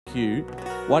Thank you.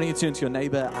 Why don't you turn to your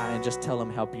neighbor and just tell them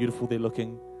how beautiful they're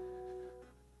looking?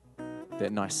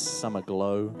 That nice summer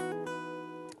glow.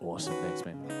 Awesome. Thanks,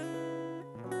 man.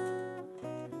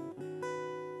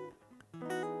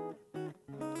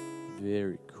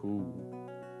 Very cool.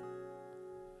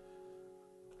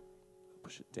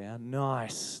 Push it down.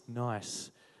 Nice,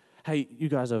 nice. Hey, you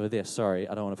guys over there, sorry,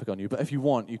 I don't want to pick on you, but if you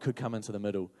want, you could come into the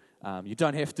middle. You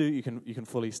don't have to, you can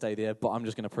fully stay there, but I'm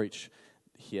just going to preach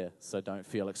here, so don't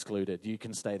feel excluded. You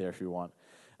can stay there if you want.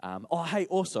 Hey,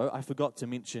 also, I forgot to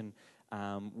mention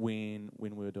when we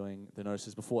were doing the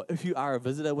notices before, if you are a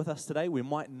visitor with us today, we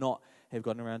might not have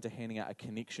gotten around to handing out a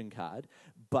connection card,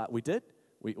 but we did.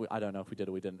 I don't know if we did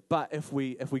or we didn't, but if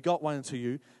we got one to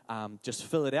you, just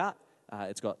fill it out.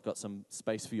 It's got some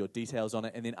space for your details on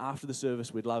it, and then after the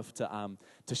service, we'd love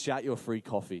to shout you a free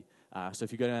coffee. So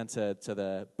if you go down to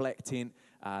the black tent,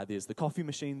 there's the coffee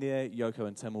machine there. Yoko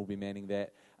and Tim will be manning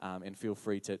that, and feel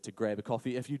free to grab a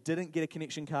coffee. If you didn't get a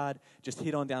connection card, just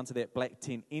head on down to that black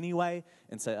tent anyway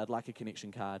and say, I'd like a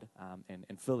connection card,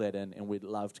 and fill that in, and we'd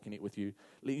love to connect with you,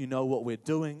 let you know what we're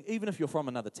doing. Even if you're from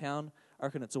another town, I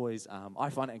reckon it's always, I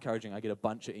find it encouraging. I get a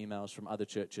bunch of emails from other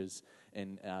churches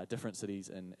in different cities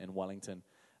in Wellington,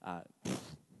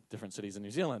 different cities in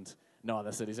New Zealand, no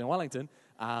other cities in Wellington.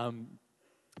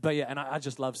 But yeah, and I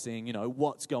just love seeing,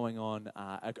 what's going on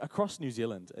across New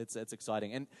Zealand. It's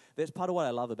exciting. And that's part of what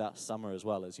I love about summer as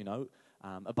well, is,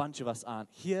 a bunch of us aren't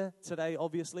here today,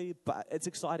 obviously, but it's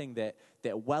exciting that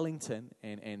Wellington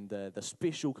and the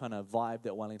special kind of vibe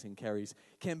that Wellington carries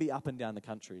can be up and down the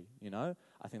country,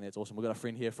 I think that's awesome. We've got a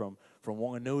friend here from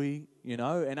Wanganui,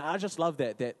 and I just love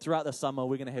that throughout the summer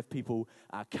we're going to have people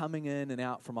coming in and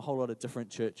out from a whole lot of different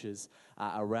churches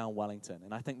around Wellington.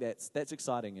 And I think that's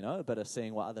exciting, a bit of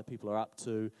seeing what other people are up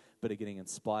to, a bit of getting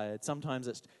inspired. Sometimes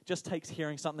it just takes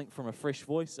hearing something from a fresh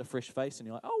voice, a fresh face, and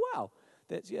you're like, oh, wow.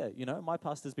 That's, my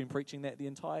pastor's been preaching that the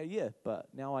entire year, but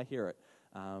now I hear it,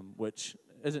 which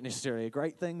isn't necessarily a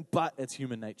great thing, but it's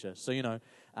human nature. So,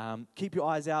 keep your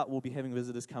eyes out. We'll be having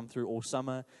visitors come through all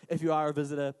summer. If you are a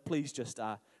visitor, please just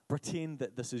pretend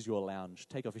that this is your lounge.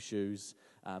 Take off your shoes,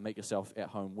 make yourself at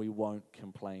home. We won't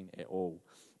complain at all.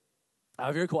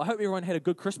 Very cool. I hope everyone had a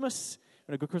good Christmas.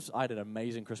 I had an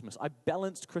amazing Christmas. I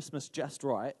balanced Christmas just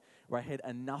right, where I had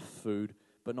enough food,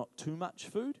 but not too much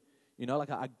food.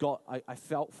 I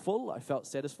felt full, I felt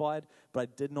satisfied, but I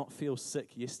did not feel sick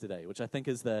yesterday, which I think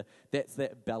is that's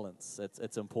that balance.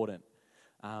 It's important.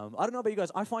 I don't know about you guys,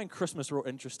 I find Christmas real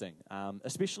interesting,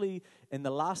 especially in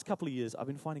the last couple of years. I've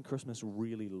been finding Christmas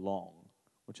really long,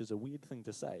 which is a weird thing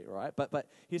to say, right? But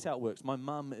here's how it works. My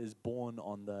mum is born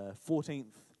on the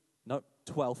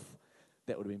 12th.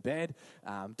 That would have been bad.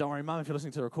 Don't worry, Mum, if you're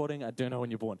listening to the recording, I do know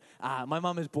when you're born. My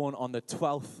mum is born on the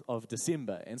 12th of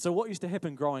December. And so what used to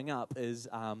happen growing up is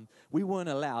we weren't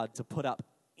allowed to put up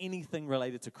anything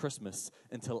related to Christmas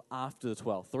until after the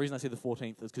 12th. The reason I say the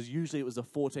 14th is because usually it was the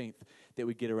 14th that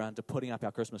we get around to putting up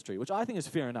our Christmas tree, which I think is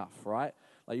fair enough, right?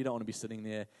 Like, you don't want to be sitting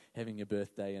there having your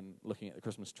birthday and looking at the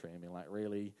Christmas tree and being like,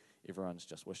 really? Everyone's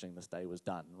just wishing this day was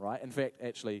done, right? In fact,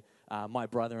 actually, my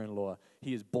brother-in-law,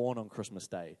 he is born on Christmas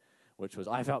Day, which was,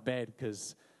 I felt bad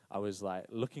because I was like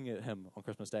looking at him on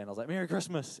Christmas Day and I was like, Merry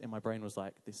Christmas. And my brain was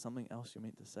like, there's something else you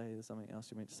meant to say. There's something else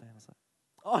you meant to say. And I was like,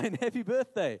 oh, and happy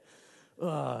birthday.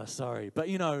 Oh, sorry. But,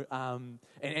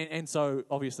 and so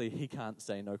obviously he can't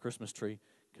say no Christmas tree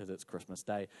because it's Christmas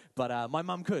Day. But my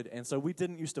mum could. And so we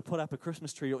didn't used to put up a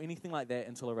Christmas tree or anything like that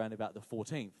until around about the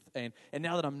 14th. And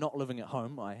now that I'm not living at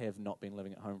home, I have not been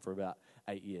living at home for about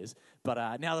 8 years.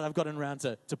 But now that I've gotten around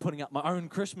to putting up my own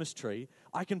Christmas tree,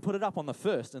 I can put it up on the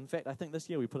 1st. In fact, I think this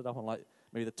year we put it up on like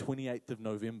maybe the 28th of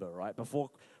November, right? Before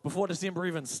December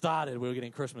even started, we were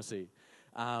getting Christmassy.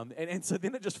 And so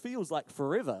then it just feels like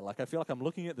forever. Like I feel like I'm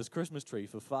looking at this Christmas tree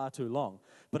for far too long.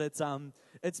 But it's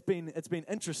been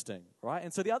interesting, right?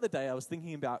 And so the other day I was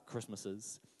thinking about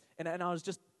Christmases, and I was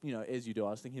just, as you do, I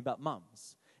was thinking about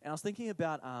mums. And I was thinking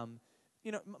about,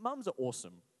 mums are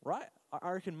awesome, right?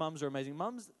 I reckon mums are amazing.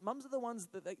 Mums are the ones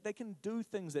that they can do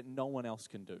things that no one else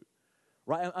can do.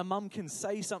 Right? A mum can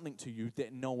say something to you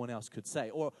that no one else could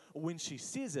say. Or when she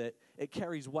says it, it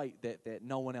carries weight that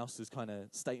no one else's kind of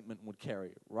statement would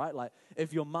carry, right? Like,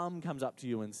 if your mum comes up to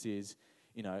you and says,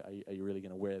 are you really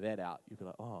going to wear that out? You'd be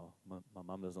like, oh, my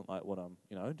mum doesn't like what I'm,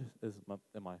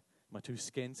 am I too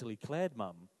scantily clad,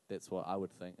 mum? That's what I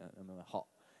would think,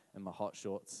 in my hot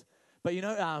shorts. But,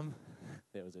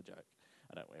 that was a joke.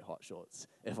 I don't wear hot shorts.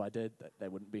 If I did, they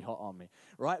wouldn't be hot on me,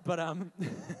 right? But,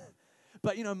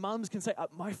 But, mums can say,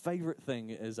 my favorite thing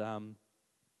is,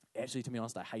 actually, to be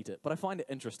honest, I hate it, but I find it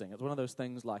interesting. It's one of those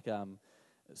things like,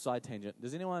 side tangent.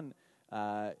 Is anyone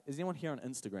here on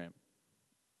Instagram?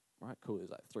 right, cool,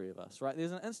 there's like 3 of us, right?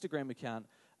 There's an Instagram account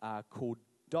called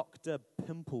Dr.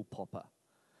 Pimple Popper.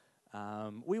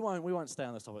 We won't stay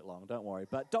on this topic long, don't worry.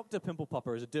 But Dr. Pimple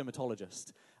Popper is a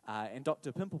dermatologist, and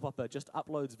Dr. Pimple Popper just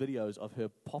uploads videos of her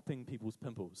popping people's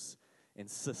pimples and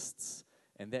cysts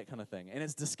and that kind of thing. And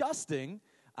it's disgusting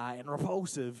and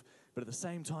repulsive, but at the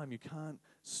same time, you can't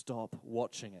stop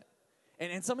watching it.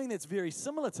 And something that's very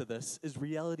similar to this is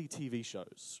reality TV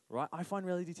shows, right? I find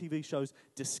reality TV shows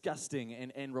disgusting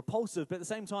and repulsive, but at the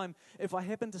same time, if I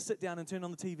happen to sit down and turn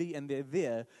on the TV and they're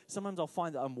there, sometimes I'll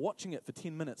find that I'm watching it for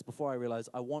 10 minutes before I realize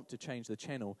I want to change the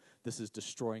channel. This is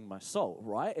destroying my soul,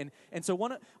 right? And so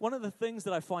one of the things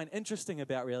that I find interesting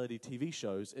about reality TV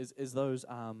shows is those,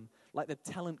 like the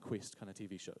talent quest kind of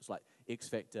TV shows, like X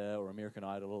Factor or American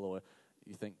Idol, or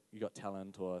you think you got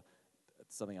talent, or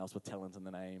something else with talent in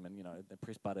the name, and, they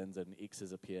press buttons and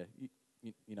X's appear.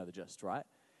 You know the gist, right?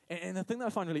 And the thing that I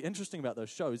find really interesting about those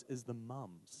shows is the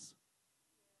mums,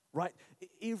 right?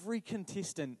 Every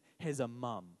contestant has a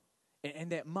mum. And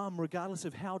that mum, regardless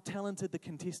of how talented the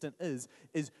contestant is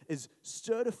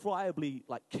certifiably,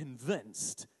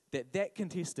 convinced that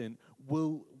contestant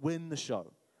will win the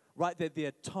show. Right, that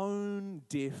they're tone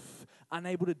deaf,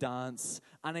 unable to dance,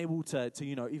 unable to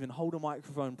even hold a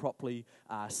microphone properly,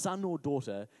 son or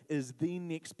daughter is the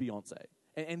next Beyonce,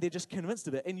 and they're just convinced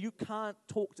of it. And you can't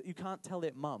tell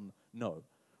that mum no.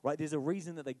 Right, there's a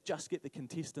reason that they just get the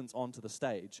contestants onto the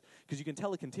stage, because you can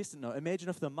tell the contestant no. Imagine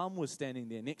if the mum was standing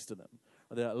there next to them.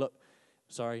 They're like, look,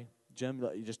 sorry, Jim,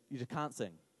 you just can't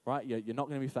sing. Right, you're not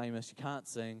going to be famous. You can't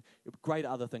sing. You're great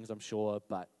at other things, I'm sure,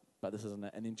 but this isn't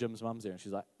it. And then Jim's mum's there, and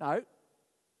she's like, no,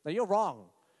 you're wrong.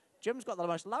 Jim's got the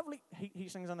most lovely, he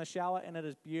sings in the shower, and it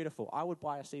is beautiful. I would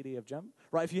buy a CD of Jim.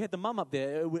 Right, if you had the mum up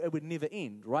there, it would never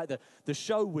end, right? The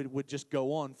show would just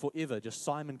go on forever, just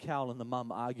Simon Cowell and the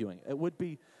mum arguing. It would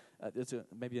be,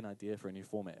 maybe an idea for a new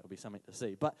format. It would be something to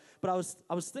see. But I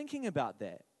was thinking about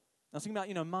that. I was thinking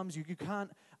about, mums, you can't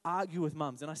argue with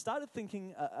mums. And I started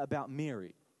thinking about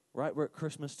Mary, right? We're at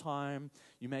Christmas time.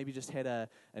 You maybe just had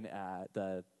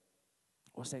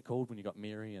what's that called when you got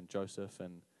Mary and Joseph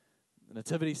and the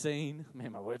nativity scene?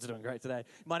 Man, my words are doing great today.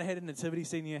 You might have had a nativity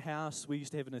scene in your house. We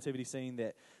used to have a nativity scene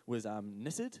that was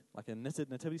knitted, like a knitted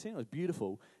nativity scene. It was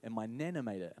beautiful, and my nana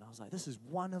made it. And I was like, this is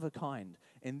one of a kind.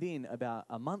 And then about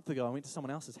a month ago, I went to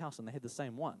someone else's house, and they had the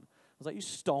same one. I was like, you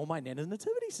stole my nana's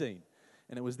nativity scene.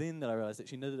 And it was then that I realized that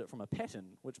she knitted it from a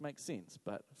pattern, which makes sense.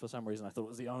 But for some reason, I thought it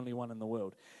was the only one in the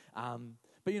world.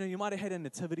 But, you might have had a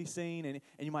nativity scene, and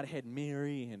you might have had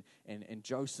Mary and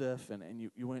Joseph, and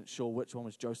you weren't sure which one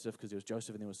was Joseph, because there was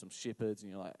Joseph and there was some shepherds,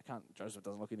 and you're like, Joseph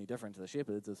doesn't look any different to the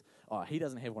shepherds. He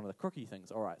doesn't have one of the crooky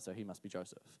things. All right, so he must be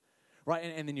Joseph. Right,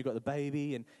 and then you've got the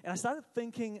baby, and I started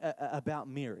thinking about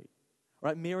Mary.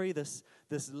 Right, Mary, this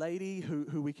lady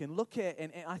who we can look at,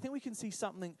 and I think we can see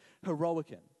something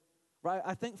heroic in. Right,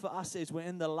 I think for us as we're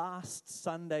in the last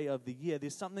Sunday of the year,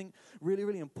 there's something really,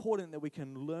 really important that we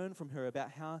can learn from her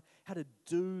about how to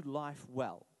do life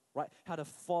well, right? How to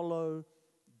follow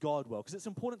God well. Because it's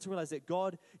important to realize that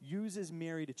God uses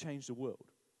Mary to change the world.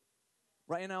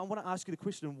 Right, and I want to ask you the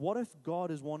question, what if God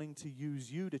is wanting to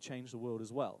use you to change the world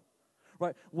as well?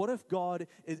 Right, what if God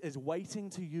is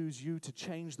waiting to use you to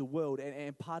change the world,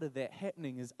 and part of that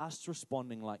happening is us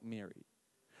responding like Mary?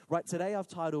 Right, today I've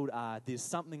titled, There's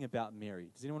Something About Mary.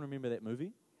 Does anyone remember that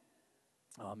movie?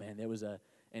 Oh man, that was an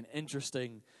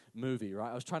interesting movie,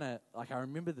 right? I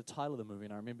remember the title of the movie,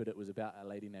 and I remembered it was about a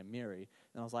lady named Mary.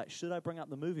 And I was like, should I bring up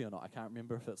the movie or not? I can't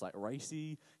remember if it's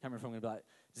racy. I can't remember if I'm going to be like,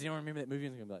 does anyone remember that movie?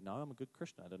 And I'm going to be like, no, I'm a good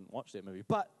Christian. I didn't watch that movie.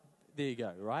 But there you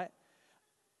go, right?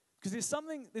 Because there's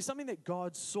something that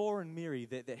God saw in Mary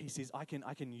that he says, I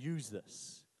can use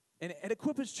this. And at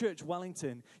Equippers Church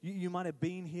Wellington, you might have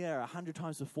been here 100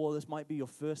 times before. This might be your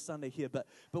first Sunday here. But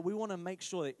we want to make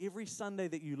sure that every Sunday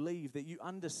that you leave, that you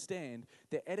understand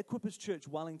that at Equippers Church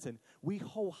Wellington, we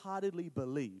wholeheartedly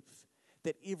believe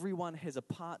that everyone has a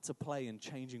part to play in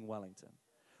changing Wellington.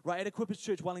 Right, at Equippers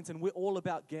Church Wellington, we're all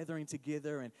about gathering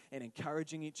together and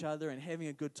encouraging each other and having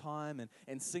a good time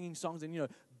and singing songs and,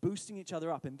 boosting each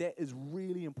other up. And that is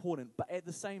really important. But at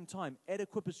the same time, at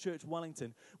Equippers Church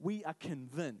Wellington, we are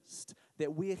convinced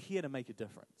that we're here to make a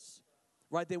difference.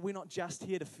 Right, that we're not just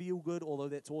here to feel good, although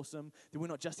that's awesome. That we're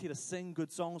not just here to sing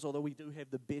good songs, although we do have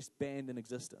the best band in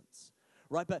existence.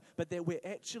 Right, but that we're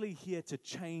actually here to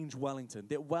change Wellington.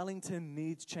 That Wellington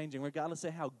needs changing, regardless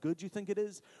of how good you think it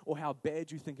is or how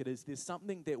bad you think it is. There's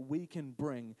something that we can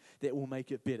bring that will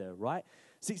make it better, right?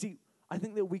 See, I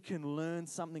think that we can learn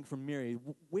something from Mary.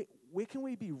 Where can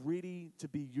we be ready to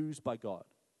be used by God?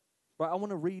 Right, I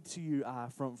want to read to you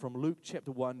from Luke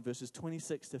chapter 1, verses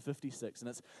 26 to 56. And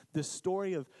it's the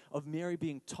story of Mary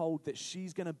being told that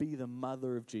she's going to be the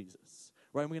mother of Jesus.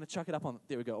 Right, and we're going to chuck it up on,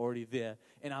 there we go, already there.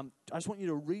 And I just want you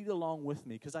to read along with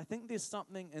me, because I think there's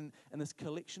something in this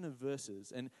collection of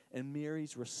verses and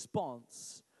Mary's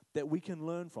response that we can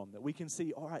learn from, that we can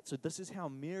see, all right, so this is how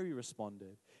Mary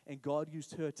responded, and God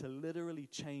used her to literally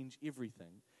change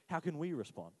everything. How can we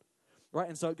respond? Right,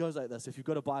 and so it goes like this. If you've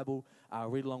got a Bible,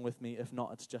 read along with me. If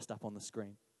not, it's just up on the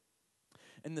screen.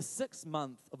 In the 6th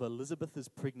month of Elizabeth's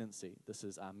pregnancy, this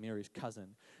is Mary's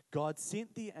cousin, God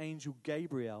sent the angel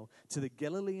Gabriel to the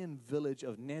Galilean village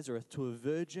of Nazareth to a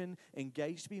virgin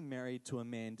engaged to be married to a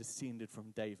man descended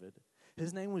from David.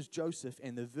 His name was Joseph,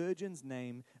 and the virgin's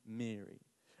name Mary.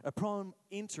 Upon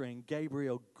entering,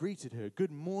 Gabriel greeted her,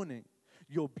 "Good morning.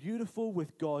 You're beautiful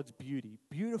with God's beauty,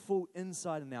 beautiful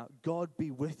inside and out. God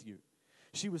be with you."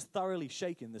 She was thoroughly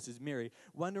shaken, this is Mary,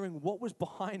 wondering what was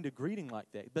behind a greeting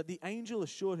like that. But the angel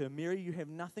assured her, "Mary, you have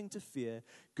nothing to fear.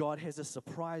 God has a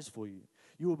surprise for you.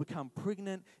 You will become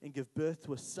pregnant and give birth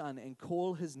to a son and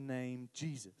call his name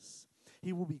Jesus.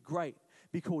 He will be great,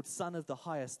 be called Son of the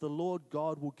Highest. The Lord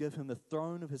God will give him the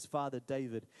throne of his father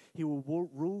David. He will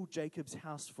rule Jacob's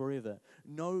house forever.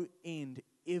 No end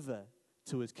ever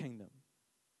to his kingdom."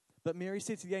 But Mary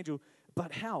said to the angel,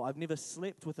 "But how? I've never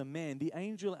slept with a man." The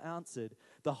angel answered,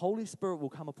 "The Holy Spirit will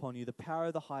come upon you. The power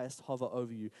of the highest hover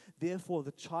over you. Therefore,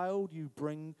 the child you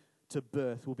bring to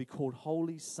birth will be called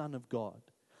Holy Son of God.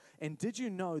 And did you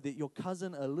know that your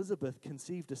cousin Elizabeth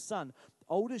conceived a son?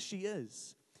 Old as she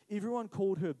is, everyone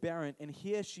called her barren, and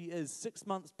here she is, 6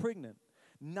 months pregnant.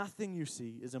 Nothing, you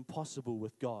see, is impossible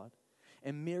with God."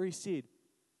 And Mary said,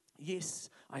 "Yes,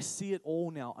 I see it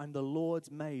all now. I'm the Lord's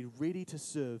maid, ready to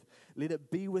serve. Let it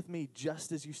be with me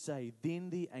just as you say." Then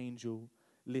the angel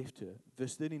left her.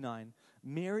 Verse 39,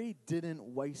 Mary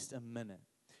didn't waste a minute.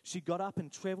 She got up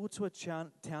and traveled to a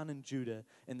town in Judah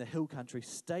in the hill country,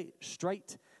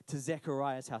 straight to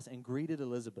Zechariah's house, and greeted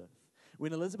Elizabeth.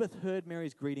 When Elizabeth heard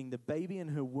Mary's greeting, the baby in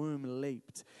her womb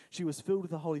leaped. She was filled with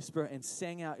the Holy Spirit and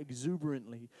sang out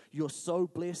exuberantly, "You're so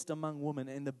blessed among women,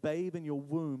 and the babe in your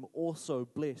womb also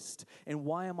blessed. And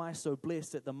why am I so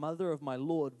blessed that the mother of my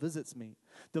Lord visits me?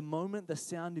 The moment the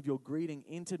sound of your greeting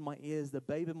entered my ears, the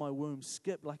babe in my womb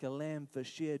skipped like a lamb for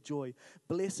sheer joy.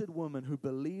 Blessed woman who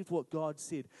believed what God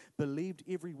said, believed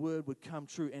every word would come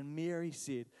true." And Mary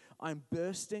said, "I'm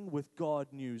bursting with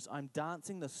God news. I'm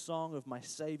dancing the song of my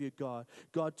Savior God.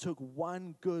 God took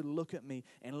one good look at me,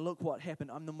 and look what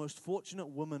happened. I'm the most fortunate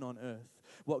woman on earth.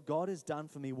 What God has done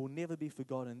for me will never be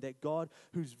forgotten. That God,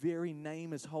 whose very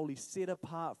name is holy, set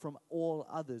apart from all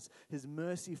others, his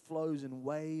mercy flows in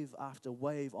wave after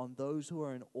wave on those who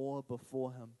are in awe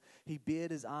before him. He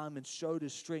bared his arm and showed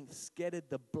his strength, scattered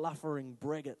the bluffering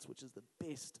braggarts," which is the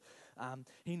best.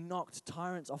 He knocked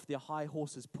tyrants off their high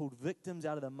horses, pulled victims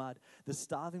out of the mud. The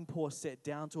starving poor sat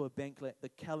down to a banquet. The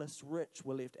callous rich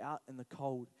were left out in the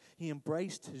cold. He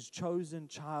embraced his chosen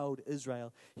child,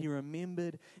 Israel. He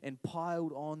remembered and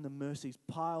piled on the mercies,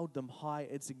 piled them high.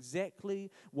 It's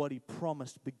exactly what he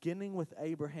promised, beginning with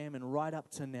Abraham and right up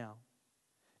to now.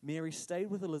 Mary stayed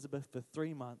with Elizabeth for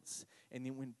 3 months and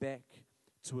then went back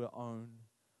to her own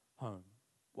home.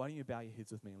 Why don't you bow your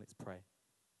heads with me and let's pray.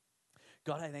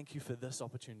 God, I thank you for this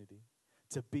opportunity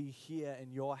to be here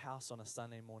in your house on a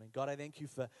Sunday morning. God, I thank you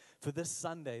for this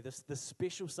Sunday, this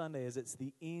special Sunday, as it's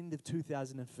the end of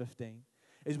 2015.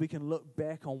 As we can look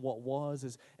back on what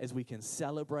was, as we can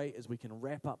celebrate, as we can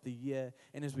wrap up the year,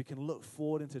 and as we can look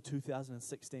forward into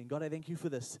 2016. God, I thank you for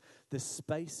this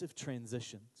space of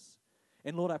transitions.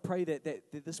 And Lord, I pray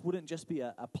that this wouldn't just be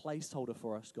a placeholder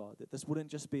for us, God, that this wouldn't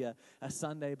just be a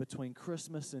Sunday between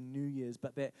Christmas and New Year's,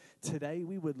 but that today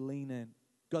we would lean in.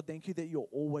 God, thank you that you're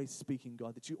always speaking,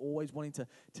 God, that you're always wanting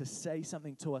to say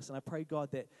something to us. And I pray, God,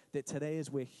 that today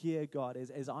as we're here, God,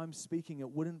 as I'm speaking,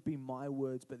 it wouldn't be my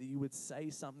words, but that you would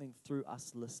say something through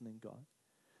us listening, God.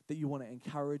 That you want to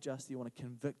encourage us, that you want to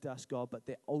convict us, God, but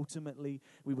that ultimately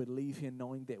we would leave here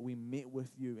knowing that we met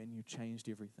with you and you changed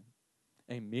everything.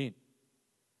 Amen.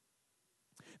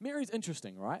 Mary's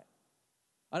interesting, right?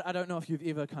 I don't know if you've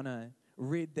ever kind of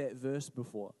read that verse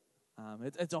before.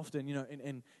 It's often,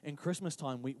 in Christmas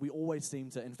time, we always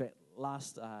seem to, in fact,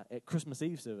 at Christmas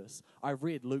Eve service, I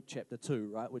read Luke chapter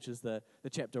 2, right, which is the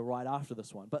chapter right after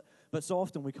this one. But so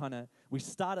often we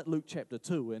start at Luke chapter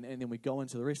 2 and then we go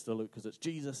into the rest of Luke because it's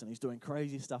Jesus and he's doing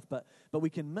crazy stuff. But we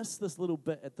can miss this little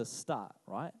bit at the start,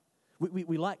 right?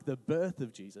 We like the birth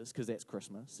of Jesus because that's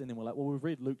Christmas. And then we're like, well, we've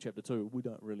read Luke chapter 2. We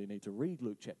don't really need to read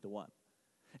Luke chapter 1.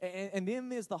 And then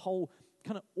there's the whole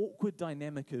kind of awkward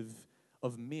dynamic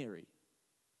of Mary,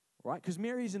 right? Because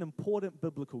Mary is an important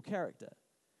biblical character.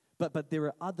 But there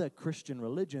are other Christian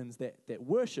religions that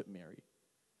worship Mary,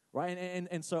 right?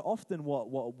 And so often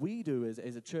what we do as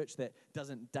a church that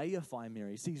doesn't deify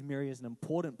Mary, sees Mary as an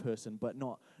important person but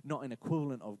not an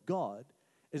equivalent of God,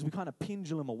 is we kind of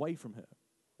pendulum away from her,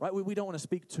 right? We don't want to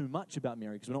speak too much about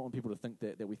Mary because we don't want people to think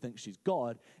that we think she's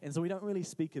God, and so we don't really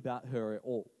speak about her at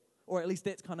all. Or at least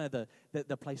that's kind of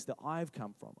the place that I've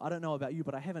come from. I don't know about you,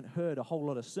 but I haven't heard a whole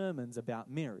lot of sermons about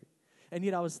Mary. And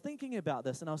yet I was thinking about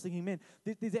this, and I was thinking, man,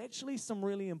 there's actually some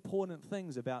really important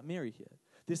things about Mary here.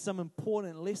 There's some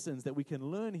important lessons that we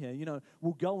can learn here. You know,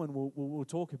 we'll go and we'll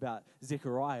talk about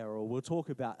Zechariah, or we'll talk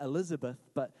about Elizabeth,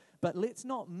 but let's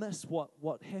not miss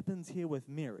what happens here with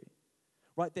Mary,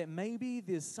 right? That maybe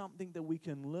there's something that we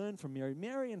can learn from Mary.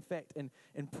 Mary, in fact, in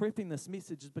prepping this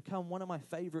message, has become one of my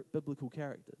favorite biblical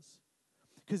characters.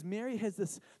 Because Mary has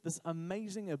this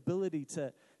amazing ability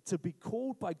to be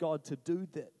called by God to do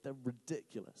the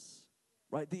ridiculous,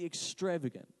 right? The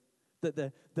extravagant,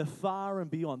 the far and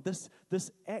beyond. This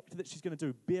act that she's going to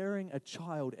do, bearing a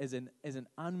child as an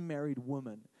unmarried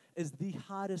woman, is the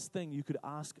hardest thing you could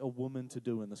ask a woman to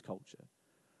do in this culture,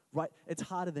 right? It's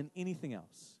harder than anything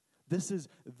else. This is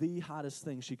the hardest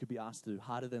thing she could be asked to do,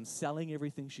 harder than selling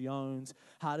everything she owns,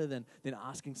 harder than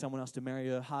asking someone else to marry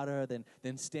her, harder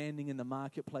than standing in the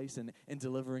marketplace and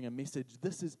delivering a message.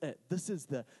 This is it. This is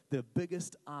the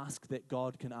biggest ask that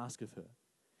God can ask of her.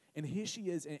 And here she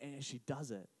is, and she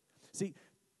does it. See,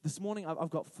 this morning I've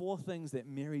got 4 things that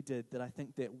Mary did that I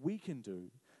think that we can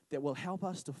do that will help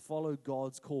us to follow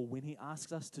God's call when He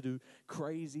asks us to do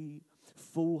crazy,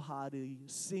 foolhardy,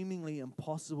 seemingly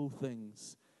impossible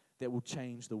things that will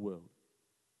change the world.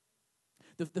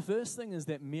 The first thing is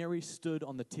that Mary stood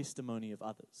on the testimony of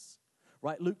others.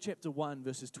 Right? Luke chapter 1,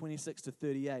 verses 26 to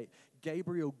 38,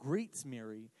 Gabriel greets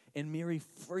Mary, and Mary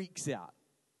freaks out.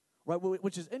 Right?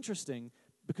 Which is interesting,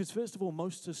 because first of all,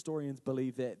 most historians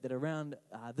believe that around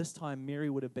this time, Mary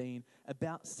would have been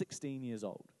about 16 years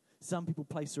old. Some people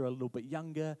place her a little bit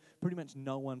younger. Pretty much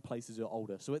no one places her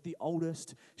older. So at the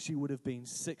oldest, she would have been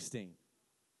 16.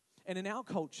 And in our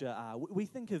culture, we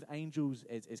think of angels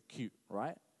as cute,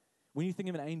 right? When you think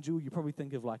of an angel, you probably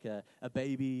think of like a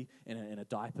baby in a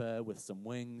diaper with some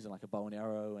wings and like a bow and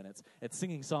arrow, and it's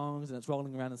singing songs, and it's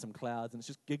rolling around in some clouds, and it's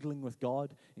just giggling with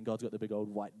God, and God's got the big old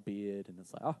white beard, and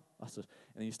it's like, oh, and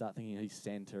then you start thinking he's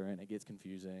Santa, and it gets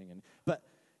confusing. But,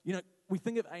 you know, we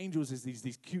think of angels as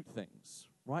these cute things,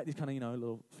 right? These kind of,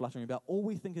 little fluttering about. Or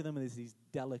we think of them as these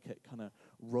delicate kind of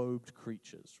robed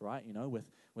creatures, right?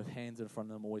 With hands in front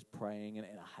of them, always praying, and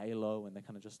a halo, and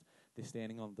they're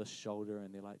standing on this shoulder,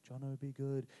 and they're like, Jono, be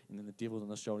good. And then the devil's on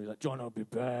this shoulder, he's like, Jono, be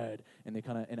bad. And they're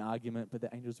kind of in argument, but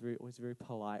the angel's always very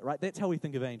polite, right? That's how we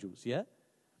think of angels, yeah?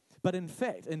 But in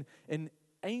fact, in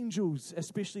angels,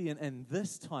 especially in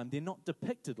this time, they're not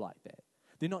depicted like that.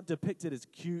 They're not depicted as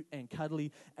cute and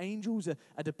cuddly. Angels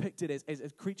are depicted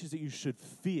as creatures that you should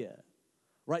fear,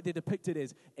 right? They're depicted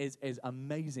as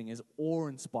amazing, as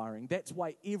awe-inspiring. That's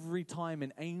why every time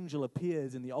an angel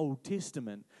appears in the Old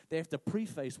Testament, they have to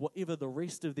preface whatever the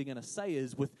rest of they're going to say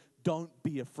is with, don't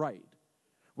be afraid,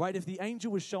 right? If the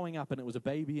angel was showing up and it was a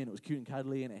baby and it was cute and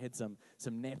cuddly and it had some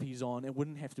nappies on, it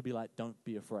wouldn't have to be like, don't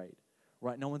be afraid,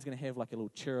 right? No one's going to have like a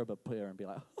little cherub appear and be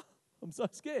like, oh, I'm so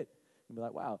scared. And be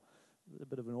like, wow. A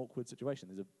bit of an awkward situation.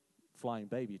 There's a flying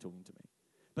baby talking to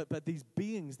me. But these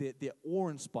beings, they're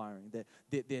awe-inspiring.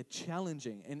 They're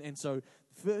challenging. And so,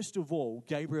 first of all,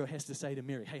 Gabriel has to say to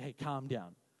Mary, hey, calm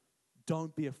down.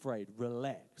 Don't be afraid.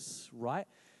 Relax, right?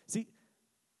 See,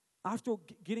 after all,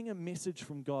 getting a message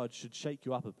from God should shake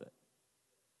you up a bit.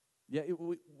 Yeah,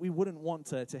 we wouldn't want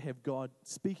to have God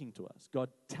speaking to us, God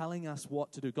telling us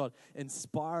what to do, God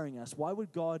inspiring us. Why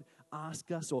would God ask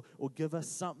us or give us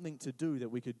something to do that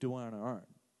we could do on our own?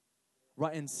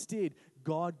 Right? Instead,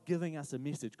 God giving us a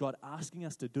message, God asking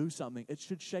us to do something, it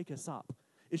should shake us up.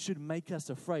 It should make us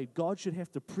afraid. God should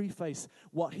have to preface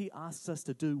what He asks us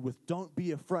to do with, don't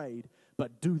be afraid,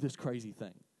 but do this crazy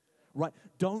thing. Right?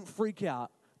 Don't freak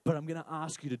out, but I'm going to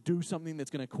ask you to do something that's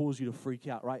going to cause you to freak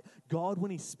out, right? God, when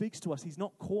He speaks to us, He's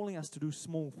not calling us to do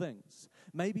small things.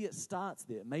 Maybe it starts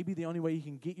there. Maybe the only way He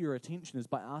can get your attention is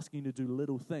by asking you to do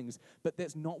little things, but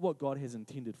that's not what God has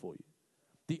intended for you.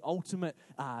 The ultimate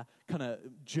kind of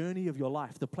journey of your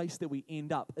life, the place that we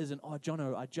end up isn't, oh,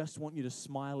 Jono, I just want you to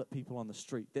smile at people on the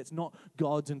street. That's not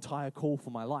God's entire call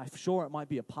for my life. Sure, it might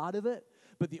be a part of it,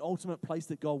 but the ultimate place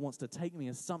that God wants to take me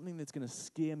is something that's going to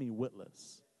scare me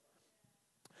witless.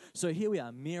 So here we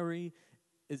are. Mary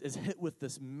is hit with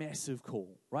this massive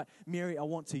call, right? Mary, I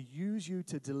want to use you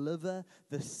to deliver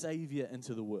the Savior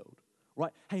into the world,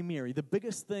 Right? Hey, Mary, the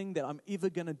biggest thing that I'm ever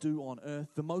going to do on earth,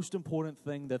 the most important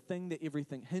thing, the thing that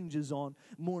everything hinges on,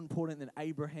 more important than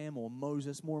Abraham or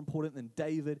Moses, more important than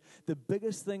David, the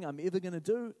biggest thing I'm ever going to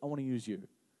do, I want to use you.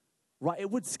 Right?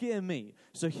 It would scare me.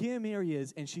 So here Mary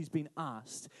is, and she's been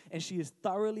asked, and she is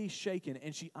thoroughly shaken,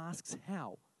 and she asks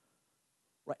how.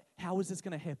 Right? How is this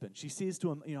going to happen? She says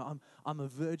to him, I'm a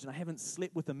virgin. I haven't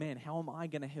slept with a man. How am I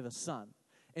going to have a son?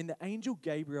 And the angel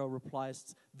Gabriel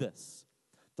replies this: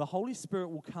 the Holy Spirit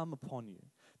will come upon you.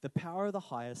 The power of the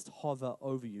highest hover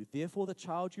over you. Therefore, the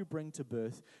child you bring to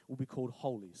birth will be called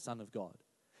Holy, Son of God.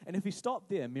 And if we stop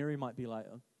there, Mary might be like,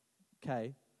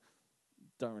 okay,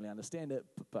 don't really understand it,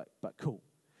 but cool.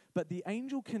 But the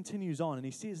angel continues on, and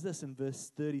he says this in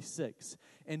verse 36.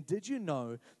 And did you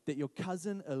know that your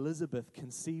cousin Elizabeth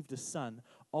conceived a son,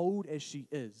 old as she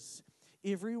is?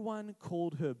 Everyone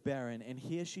called her barren, and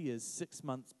here she is, 6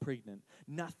 months pregnant.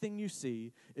 Nothing you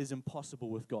see is impossible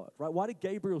with God. Right? Why did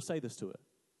Gabriel say this to her?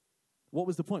 What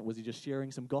was the point? Was he just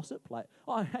sharing some gossip? Like,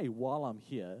 oh, hey, while I'm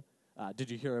here,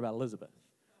 did you hear about Elizabeth?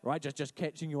 Right? Just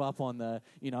catching you up on the,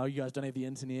 you guys don't have the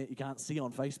internet. You can't see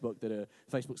on Facebook that her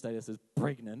Facebook status is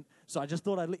pregnant. So I just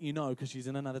thought I'd let you know because she's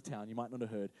in another town. You might not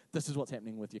have heard. This is what's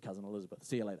happening with your cousin Elizabeth.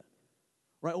 See you later.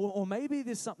 Right? Or maybe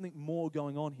there's something more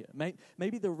going on here.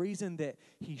 Maybe the reason that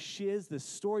he shares this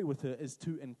story with her is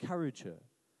to encourage her.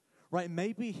 Right?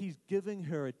 Maybe he's giving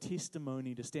her a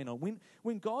testimony to stand on.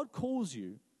 When God calls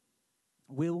you,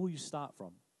 where will you start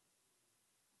from?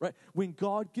 Right? When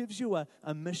God gives you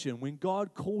a mission, when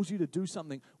God calls you to do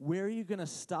something, where are you going to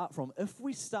start from? If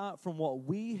we start from what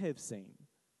we have seen,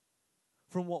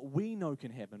 from what we know can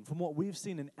happen, from what we've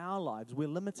seen in our lives, we're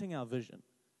limiting our vision.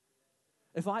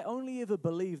 If I only ever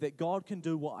believe that God can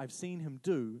do what I've seen him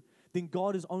do, then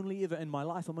God is only ever in my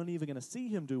life, I'm only ever going to see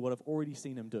him do what I've already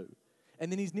seen him do.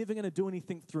 And then he's never going to do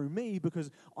anything through me because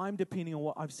I'm depending on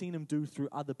what I've seen him do through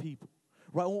other people.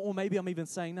 Right? Or maybe I'm even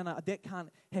saying, no, that can't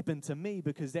happen to me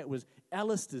because that was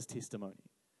Alistair's testimony.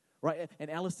 Right? And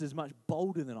Alistair's much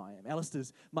bolder than I am.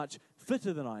 Alistair's much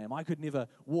fitter than I am. I could never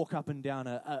walk up and down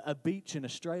a beach in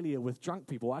Australia with drunk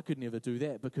people. I could never do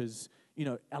that because,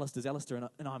 Alistair's Alistair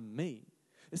and I'm me.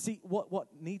 See, what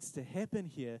needs to happen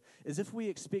here is if we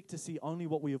expect to see only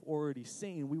what we have already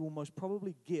seen, we will most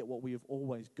probably get what we have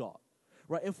always got.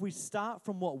 Right? If we start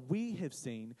from what we have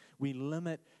seen, we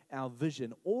limit our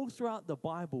vision. All throughout the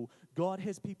Bible, God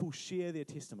has people share their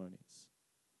testimonies.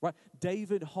 Right?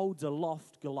 David holds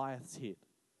aloft Goliath's head.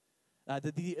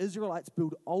 The Israelites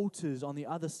build altars on the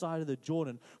other side of the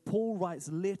Jordan. Paul writes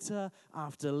letter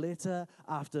after letter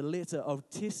after letter of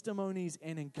testimonies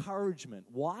and encouragement.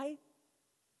 Why?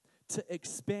 To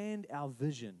expand our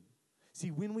vision.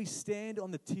 See, when we stand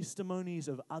on the testimonies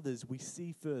of others, we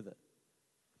see further.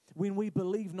 When we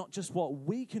believe not just what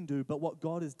we can do, but what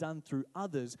God has done through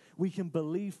others, we can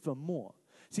believe for more.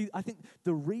 See, I think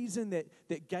the reason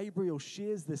that Gabriel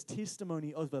shares this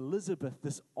testimony of Elizabeth,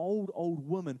 this old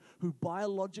woman who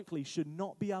biologically should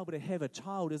not be able to have a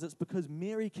child, is it's because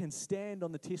Mary can stand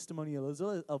on the testimony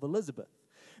of Elizabeth.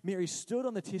 Mary stood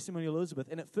on the testimony of Elizabeth,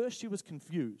 and at first she was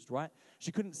confused, right?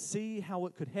 She couldn't see how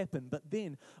it could happen, but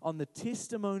then on the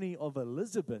testimony of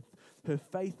Elizabeth, her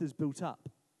faith is built up.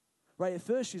 Right? At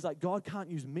first she's like, God can't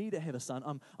use me to have a son.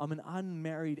 I'm an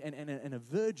unmarried and a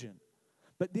virgin.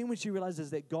 But then when she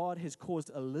realizes that God has caused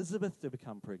Elizabeth to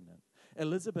become pregnant,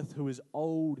 Elizabeth who is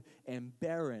old and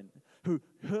barren, who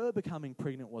her becoming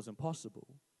pregnant was impossible,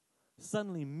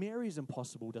 suddenly Mary's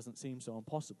impossible doesn't seem so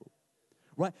impossible.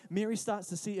 Right? Mary starts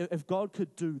to see if God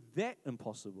could do that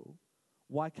impossible,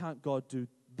 why can't God do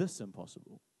this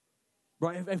impossible?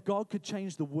 Right? If God could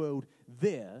change the world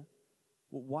there,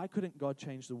 well, why couldn't God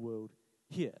change the world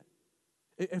here?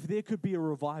 If there could be a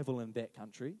revival in that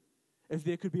country, if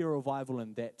there could be a revival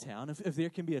in that town, if there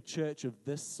can be a church of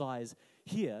this size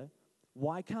here,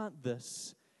 why can't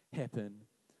this happen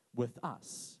with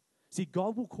us? See,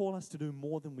 God will call us to do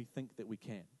more than we think that we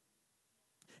can.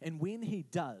 And when he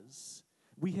does,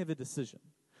 we have a decision.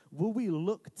 Will we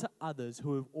look to others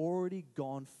who have already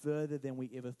gone further than we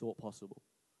ever thought possible?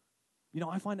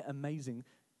 I find it amazing.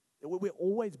 We're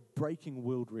always breaking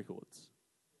world records.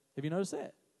 Have you noticed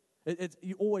that?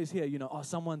 You always hear,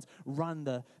 someone's run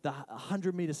the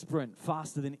 100-meter sprint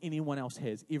faster than anyone else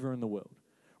has ever in the world.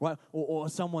 Right? Or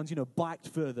someone's, biked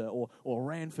further or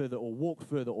ran further or walked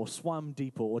further or swum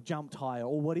deeper or jumped higher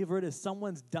or whatever it is.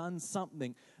 Someone's done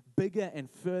something bigger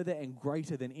and further and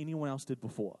greater than anyone else did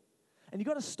before. And you've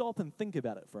got to stop and think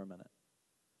about it for a minute.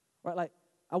 Right? Like,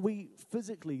 are we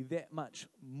physically that much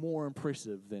more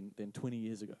impressive than 20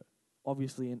 years ago?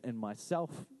 Obviously, in myself,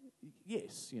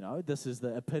 yes, this is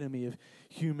the epitome of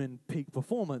human peak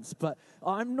performance, but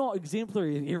I'm not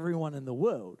exemplary of everyone in the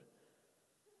world.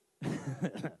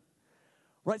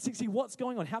 Right, see, what's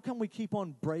going on? How come we keep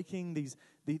on breaking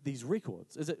these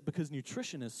records? Is it because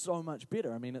nutrition is so much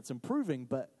better? I mean, it's improving,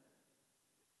 but,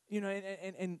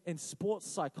 and sports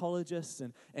psychologists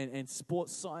and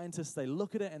sports scientists, they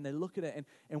look at it,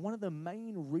 and one of the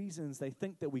main reasons they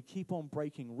think that we keep on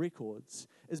breaking records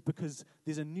is because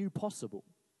there's a new possible.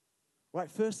 Right,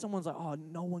 first someone's like, oh,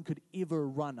 no one could ever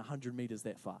run 100 meters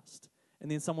that fast. And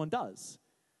then someone does.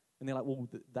 And they're like, well,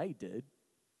 they did.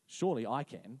 Surely I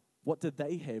can. What did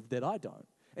they have that I don't?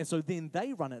 And so then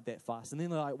they run it that fast. And then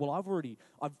they're like, well,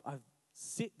 I've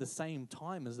set the same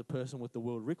time as the person with the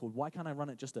world record. Why can't I run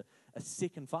it just a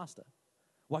second faster?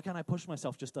 Why can't I push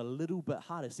myself just a little bit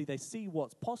harder? See, they see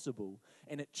what's possible,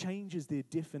 and it changes their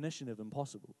definition of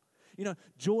impossible.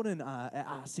 Jordan,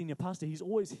 our senior pastor, he's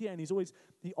always here, and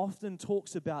he often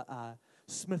talks about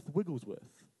Smith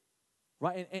Wigglesworth,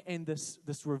 right? And this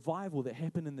revival that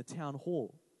happened in the town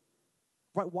hall.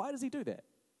 Right, why does he do that?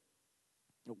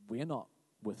 We're not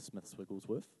with Smith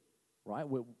Wigglesworth, right?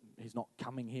 He's not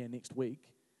coming here next week.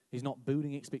 He's not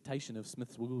building expectation of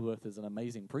Smith Wigglesworth as an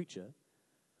amazing preacher.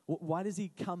 Why does he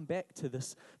come back to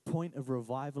this point of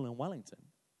revival in Wellington?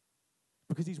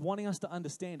 Because he's wanting us to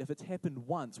understand if it's happened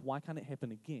once, why can't it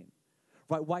happen again?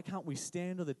 Right? Why can't we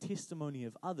stand on the testimony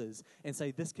of others and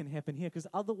say this can happen here? Because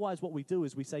otherwise what we do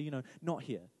is we say, not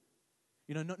here.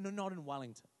 Not in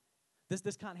Wellington.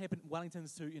 This can't happen.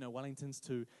 Wellington's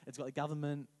too, it's got the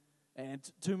government and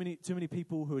too many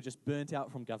people who are just burnt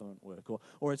out from government work,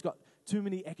 or it's got too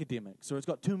many academics, or it's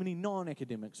got too many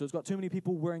non-academics, or it's got too many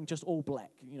people wearing just all black.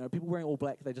 People wearing all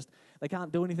black, they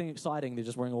can't do anything exciting. They're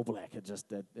just wearing all black. It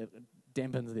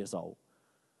dampens their soul.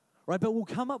 Right? But we'll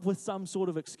come up with some sort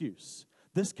of excuse.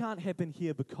 This can't happen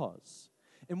here because.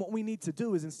 And what we need to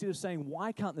do is, instead of saying,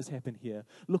 why can't this happen here,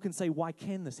 look and say, why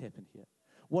can this happen here?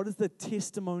 What is the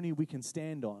testimony we can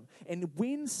stand on? And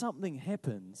when something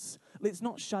happens, let's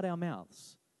not shut our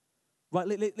mouths. Right?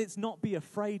 Let's not be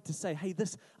afraid to say, hey,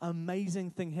 this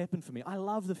amazing thing happened for me. I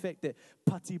love the fact that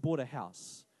Putty bought a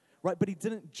house. Right? But he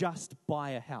didn't just buy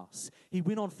a house. He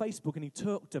went on Facebook and he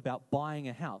talked about buying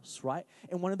a house, right?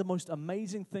 And one of the most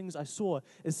amazing things I saw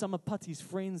is some of Putty's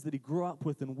friends that he grew up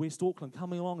with in West Auckland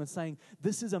coming along and saying,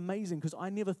 this is amazing because I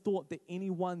never thought that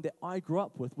anyone that I grew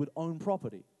up with would own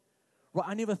property. Right?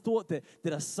 I never thought that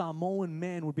a Samoan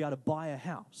man would be able to buy a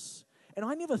house. And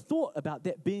I never thought about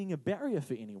that being a barrier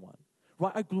for anyone.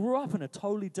 Right? I grew up in a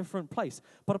totally different place.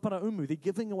 Paraparaumu, they're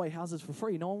giving away houses for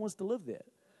free. No one wants to live there.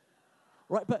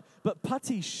 Right? But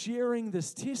Pati sharing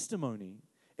this testimony,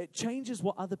 it changes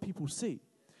what other people see.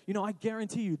 I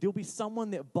guarantee you there'll be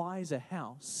someone that buys a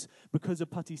house because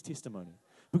of Pati's testimony.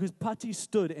 Because Pati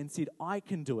stood and said, I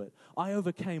can do it. I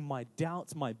overcame my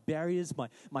doubts, my barriers,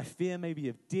 my fear maybe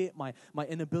of debt, my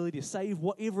inability to save,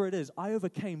 whatever it is. I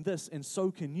overcame this, and so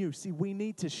can you. See, we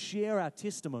need to share our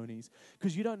testimonies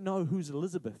because you don't know whose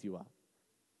Elizabeth you are.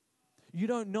 You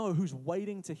don't know who's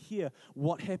waiting to hear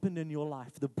what happened in your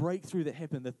life, the breakthrough that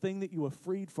happened, the thing that you were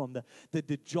freed from,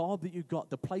 the job that you got,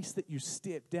 the place that you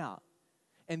stepped out.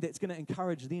 And that's going to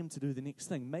encourage them to do the next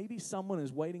thing. Maybe someone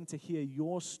is waiting to hear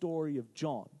your story of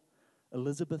John,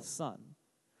 Elizabeth's son,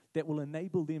 that will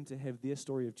enable them to have their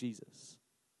story of Jesus.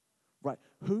 Right?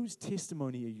 Whose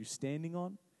testimony are you standing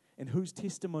on? And whose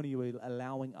testimony are you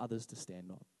allowing others to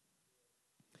stand on?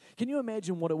 Can you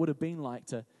imagine what it would have been like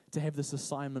to have this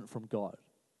assignment from God?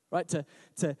 Right?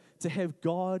 To have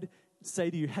God say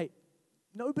to you, hey,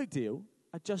 no big deal.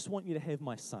 I just want you to have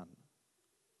my son.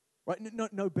 Right?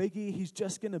 No biggie. He's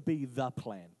just going to be the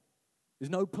plan.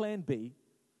 There's no plan B.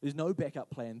 There's no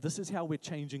backup plan. This is how we're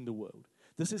changing the world.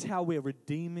 This is how we're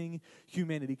redeeming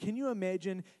humanity. Can you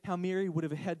imagine how Mary would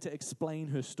have had to explain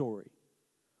her story?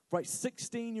 Right?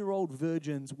 16-year-old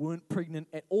virgins weren't pregnant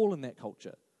at all in that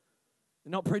culture.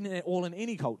 They're not pregnant at all in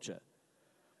any culture.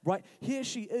 Right? Here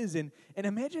she is. And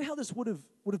imagine how this would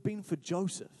have been for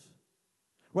Joseph.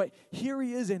 Right? Here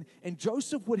he is. And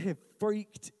Joseph would have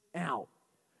freaked out.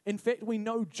 In fact, we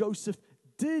know Joseph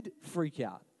did freak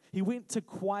out. He went to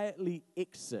quietly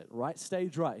exit, right?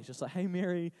 Stage right. He's just like, hey,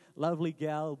 Mary, lovely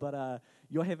gal, but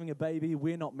you're having a baby.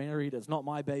 We're not married. It's not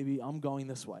my baby. I'm going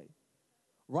this way.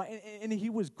 Right? And he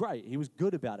was great. He was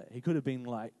good about it. He could have been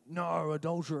like, no,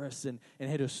 adulteress, and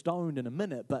had her stoned in a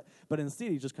minute. But instead,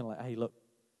 he's just kind of like, hey, look,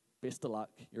 best of luck.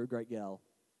 You're a great gal.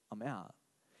 I'm out.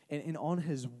 And on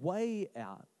his way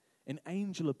out, an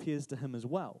angel appears to him as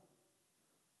well.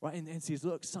 Right, and says,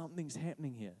 look, something's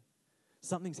happening here.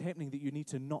 Something's happening that you need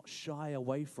to not shy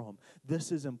away from.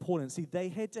 This is important. See, they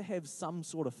had to have some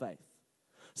sort of faith.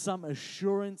 some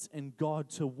assurance in God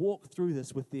to walk through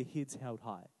this with their heads held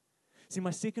high. See,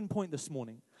 my second point this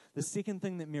morning, the second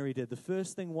thing that Mary did, the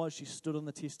first thing was she stood on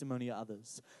the testimony of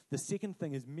others. The second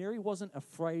thing is Mary wasn't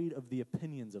afraid of the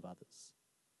opinions of others.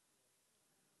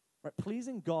 Right?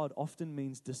 Pleasing God often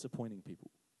means disappointing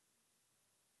people.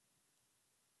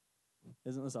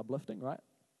 Isn't this uplifting, right?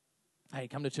 Hey,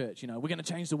 come to church, we're going to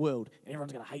change the world, and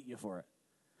everyone's going to hate you for it.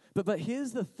 But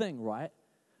here's the thing, right?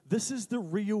 This is the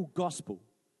real gospel.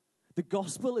 The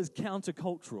gospel is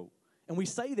countercultural. And we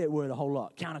say that word a whole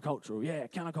lot, countercultural, yeah,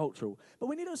 countercultural. But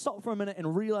we need to stop for a minute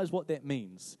and realize what that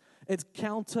means. It's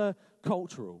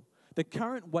countercultural. The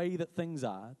current way that things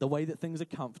are, the way that things are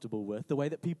comfortable with, the way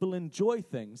that people enjoy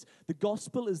things, the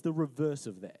gospel is the reverse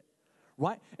of that.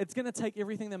 Right? It's going to take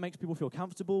everything that makes people feel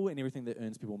comfortable and everything that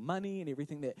earns people money and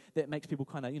everything that makes people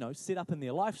kind of, set up in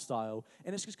their lifestyle,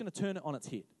 and it's just going to turn it on its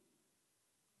head.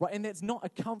 Right? And that's not a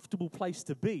comfortable place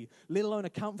to be, let alone a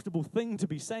comfortable thing to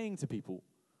be saying to people.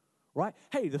 Right?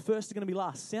 Hey, the first is going to be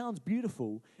last. Sounds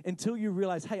beautiful until you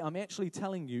realize, hey, I'm actually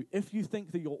telling you, if you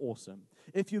think that you're awesome,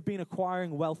 if you've been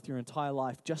acquiring wealth your entire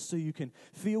life just so you can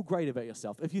feel great about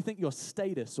yourself, if you think your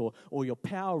status or your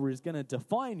power is going to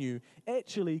define you,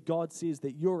 actually God says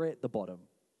that you're at the bottom.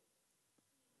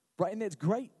 Right? And that's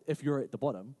great if you're at the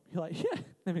bottom. You're like, yeah,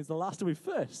 that means the last will be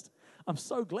first. I'm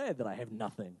so glad that I have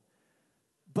nothing.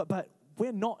 But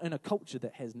we're not in a culture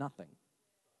that has nothing.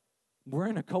 We're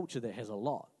in a culture that has a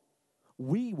lot.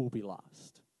 We will be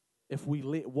last if we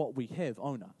let what we have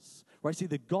own us. Right? See,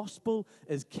 the gospel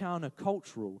is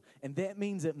countercultural, and that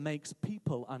means it makes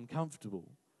people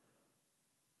uncomfortable.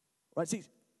 Right? See,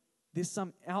 there's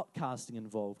some outcasting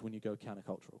involved when you go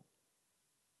countercultural.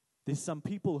 There's some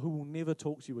people who will never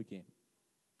talk to you again.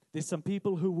 There's some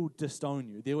people who will disown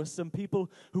you. There are some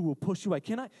people who will push you away.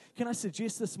 Can I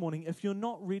suggest this morning, if you're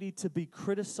not ready to be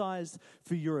criticized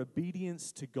for your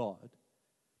obedience to God,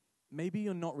 maybe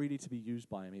you're not ready to be used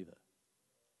by Him either.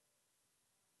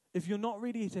 If you're not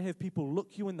ready to have people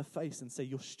look you in the face and say,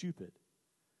 you're stupid,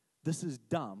 this is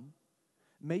dumb,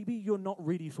 maybe you're not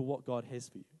ready for what God has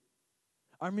for you.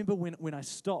 I remember when I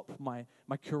stopped my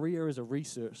career as a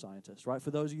research scientist, right?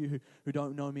 For those of you who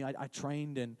don't know me, I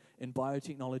trained in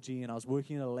biotechnology, and I was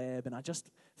working in a lab, and I just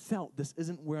felt this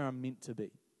isn't where I'm meant to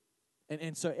be.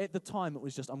 And so at the time, it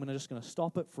was just, I'm just going to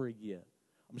stop it for a year.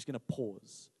 I'm just going to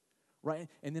pause. Right?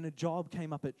 And then a job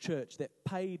came up at church that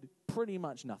paid pretty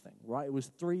much nothing, right? It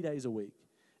was 3 days a week.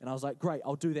 And I was like, great,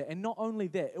 I'll do that. And not only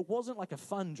that, it wasn't like a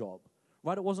fun job,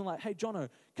 right? It wasn't like, hey, Jono,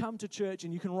 come to church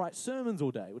and you can write sermons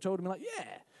all day, which I would have been like, yeah.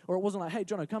 Or it wasn't like, hey,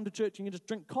 Jono, come to church and you can just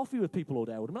drink coffee with people all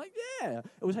day. I would have been like, yeah.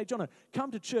 It was, hey, Jono,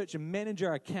 come to church and manage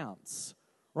our accounts,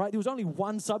 right? There was only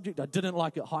one subject I didn't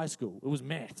like at high school. It was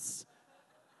maths,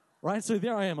 right? So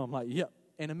there I am. I'm like, yep.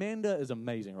 And Amanda is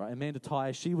amazing, right? Amanda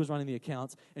Ty, she was running the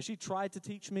accounts, and she tried to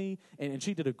teach me, and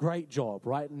she did a great job,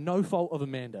 right? No fault of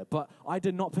Amanda, but I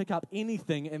did not pick up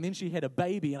anything, and then she had a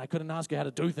baby, and I couldn't ask her how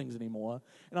to do things anymore.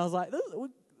 And I was like,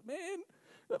 man,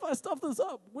 if I stuff this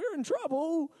up, we're in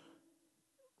trouble,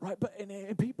 right? But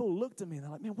and people looked at me, and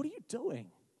they're like, man, what are you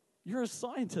doing? You're a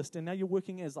scientist, and now you're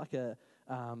working as like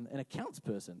an accounts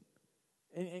person.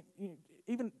 And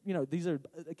even,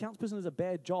 accounts person is a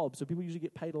bad job, so people usually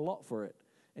get paid a lot for it.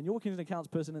 And you're working as an accounts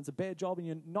person, and it's a bad job, and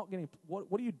you're not getting, what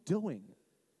are you doing?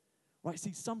 Right?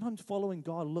 See, sometimes following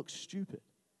God looks stupid.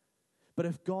 But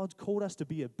if God's called us to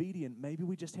be obedient, maybe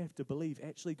we just have to believe,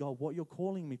 actually, God, what you're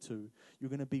calling me to, you're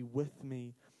going to be with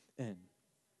me in.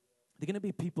 They're going to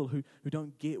be people who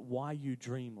don't get why you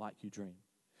dream like you dream.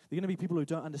 They're going to be people who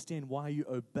don't understand why you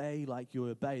obey like you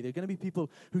obey. They're going to be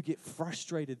people who get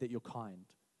frustrated that you're kind.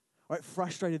 Right?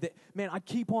 Frustrated that, man, I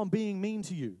keep on being mean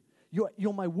to you.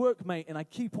 You're my workmate, and I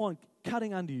keep on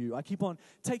cutting under you. I keep on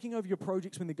taking over your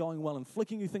projects when they're going well and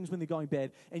flicking you things when they're going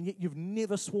bad, and yet you've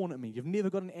never sworn at me. You've never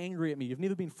gotten angry at me. You've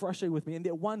never been frustrated with me. And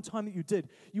that one time that you did,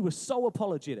 you were so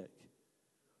apologetic.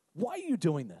 Why are you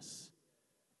doing this?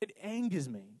 It angers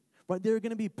me. Right? There are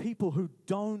going to be people who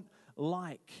don't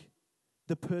like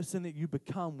the person that you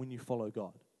become when you follow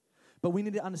God. But we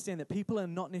need to understand that people are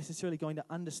not necessarily going to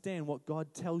understand what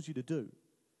God tells you to do.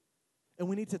 And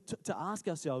we need to ask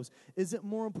ourselves, is it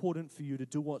more important for you to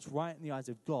do what's right in the eyes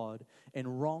of God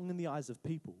and wrong in the eyes of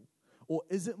people? Or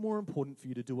is it more important for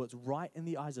you to do what's right in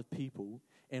the eyes of people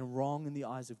and wrong in the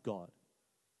eyes of God?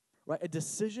 Right? A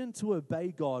decision to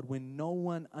obey God when no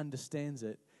one understands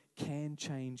it can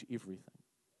change everything.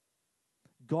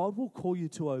 God will call you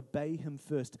to obey Him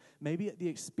first, maybe at the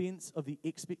expense of the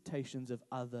expectations of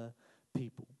other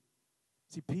people.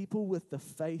 See, people with the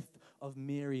faith of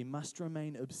Mary must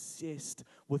remain obsessed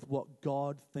with what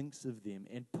God thinks of them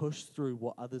and push through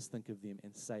what others think of them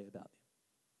and say about them.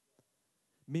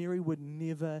 Mary would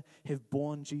never have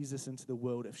born Jesus into the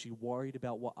world if she worried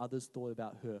about what others thought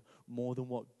about her more than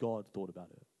what God thought about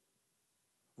her.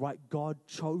 Right? God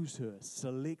chose her,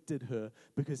 selected her,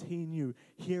 because he knew,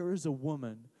 here is a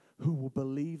woman who will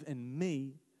believe in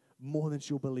me more than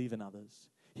she'll believe in others.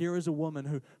 Here is a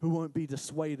woman who won't be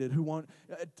dissuaded, who won't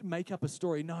make up a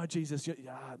story. No, Jesus,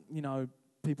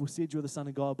 people said you're the Son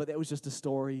of God, but that was just a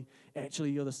story.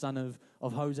 Actually, you're the son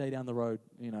of Jose down the road,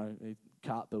 a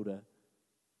cart builder.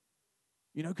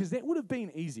 Because that would have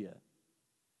been easier,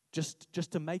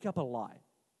 just to make up a lie,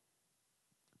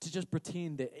 to just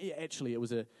pretend that actually it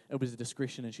was a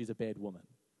discretion and she's a bad woman,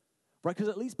 right? Because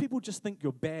at least people just think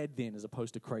you're bad then, as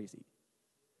opposed to crazy,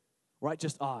 right?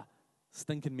 Just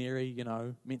stinking Mary,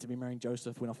 meant to be marrying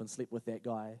Joseph, went off and slept with that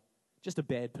guy, just a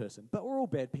bad person. But we're all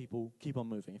bad people. Keep on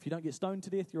moving. If you don't get stoned to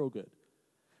death, you're all good.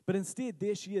 But instead,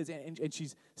 there she is, and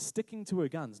she's sticking to her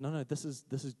guns. No, this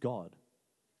is God.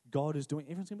 God is doing,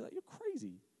 everyone's going to be like, you're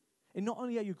crazy. And not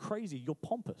only are you crazy, you're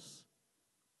pompous.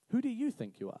 Who do you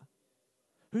think you are?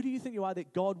 Who do you think you are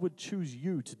that God would choose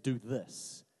you to do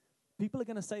this? People are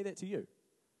going to say that to you.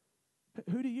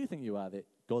 Who do you think you are that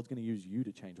God's going to use you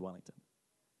to change Wellington?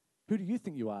 Who do you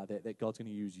think you are that God's going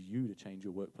to use you to change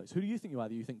your workplace? Who do you think you are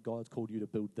that you think God's called you to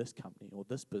build this company or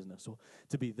this business or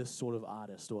to be this sort of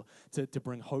artist or to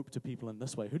bring hope to people in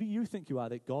this way? Who do you think you are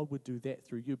that God would do that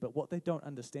through you? But what they don't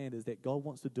understand is that God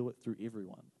wants to do it through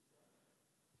everyone.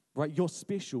 Right? You're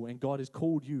special and God has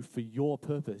called you for your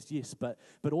purpose, yes, but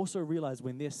also realize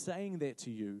when they're saying that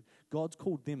to you, God's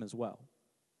called them as well.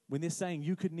 When they're saying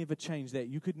you could never change that,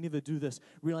 you could never do this,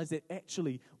 realize that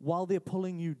actually, while they're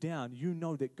pulling you down, you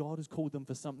know that God has called them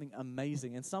for something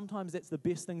amazing. And sometimes that's the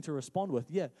best thing to respond with.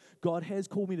 Yeah, God has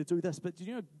called me to do this, but did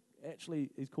you know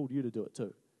actually He's called you to do it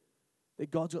too? That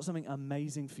God's got something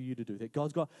amazing for you to do, that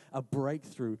God's got a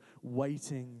breakthrough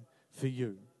waiting for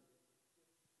you.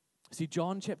 See,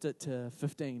 John chapter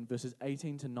 15, verses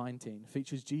 18 to 19,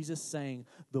 features Jesus saying,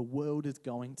 the world is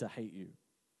going to hate you.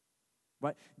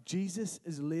 Right? Jesus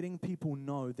is letting people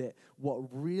know that what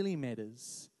really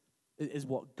matters is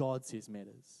what God says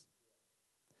matters.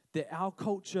 That our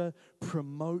culture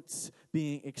promotes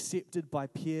being accepted by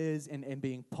peers and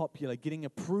being popular. Getting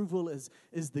approval is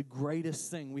the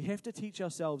greatest thing. We have to teach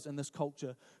ourselves in this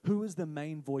culture who is the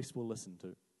main voice we'll listen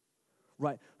to.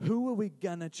 Right? Who are we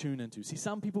going to tune into? See,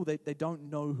 some people, they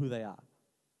don't know who they are.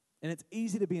 And it's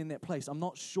easy to be in that place. I'm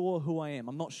not sure who I am.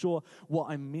 I'm not sure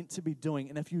what I'm meant to be doing.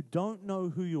 And if you don't know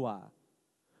who you are,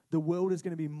 the world is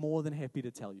going to be more than happy to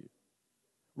tell you.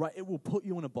 Right? It will put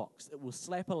you in a box. It will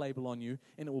slap a label on you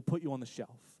and it will put you on the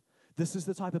shelf. This is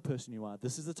the type of person you are.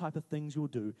 This is the type of things you'll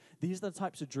do. These are the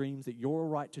types of dreams that you're all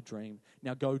right to dream.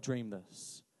 Now go dream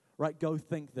this. Right? Go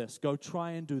think this. Go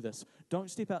try and do this.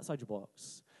 Don't step outside your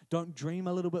box. Don't dream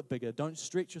a little bit bigger. Don't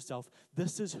stretch yourself.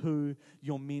 This is who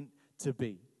you're meant to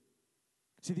be.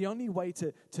 See, the only way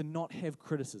to not have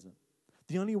criticism,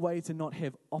 the only way to not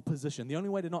have opposition, the only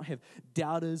way to not have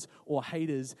doubters or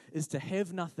haters is to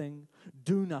have nothing,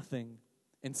 do nothing,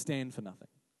 and stand for nothing.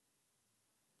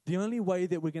 The only way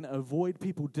that we're going to avoid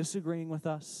people disagreeing with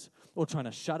us or trying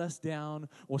to shut us down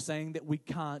or saying that we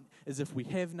can't is if we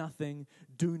have nothing,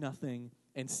 do nothing,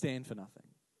 and stand for nothing.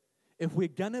 If we're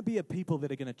going to be a people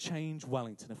that are going to change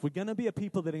Wellington, if we're going to be a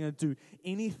people that are going to do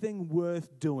anything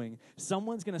worth doing,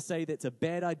 someone's going to say that's a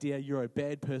bad idea, you're a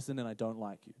bad person, and I don't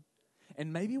like you.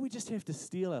 And maybe we just have to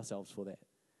steel ourselves for that.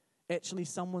 Actually,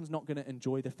 someone's not going to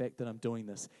enjoy the fact that I'm doing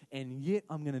this, and yet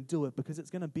I'm going to do it because it's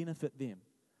going to benefit them.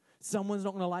 Someone's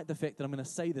not going to like the fact that I'm going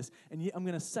to say this, and yet I'm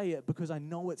going to say it because I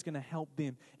know it's going to help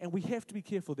them. And we have to be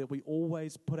careful that we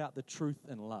always put out the truth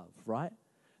in love, right?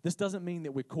 This doesn't mean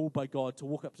that we're called by God to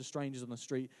walk up to strangers on the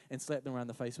street and slap them around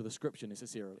the face with a scripture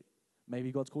necessarily.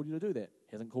 Maybe God's called you to do that.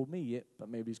 He hasn't called me yet, but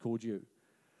maybe He's called you.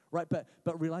 Right? But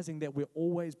realizing that we're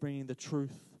always bringing the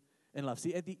truth in love.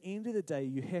 See, at the end of the day,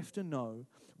 you have to know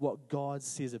what God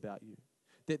says about you.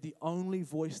 That the only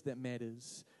voice that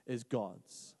matters is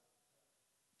God's.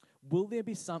 Will there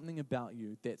be something about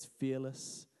you that's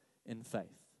fearless in faith?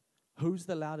 Who's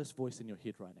the loudest voice in your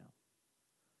head right now?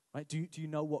 Right? Do you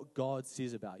know what God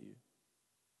says about you?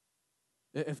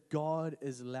 If God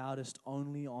is loudest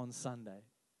only on Sunday,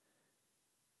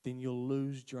 then you'll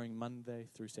lose during Monday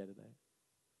through Saturday.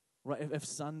 Right? If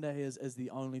Sunday is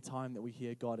the only time that we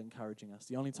hear God encouraging us,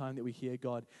 the only time that we hear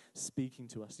God speaking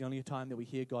to us, the only time that we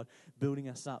hear God building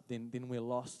us up, then we're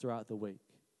lost throughout the week.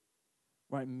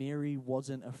 Right? Mary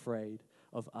wasn't afraid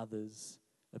of others'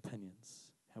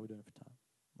 opinions. How are we doing for time?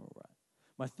 All right.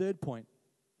 My third point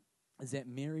is that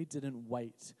Mary didn't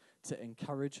wait to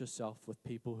encourage herself with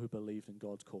people who believed in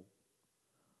God's call.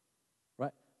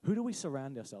 Right? Who do we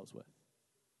surround ourselves with?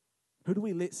 Who do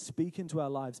we let speak into our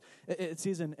lives? It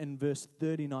says in verse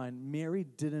 39, Mary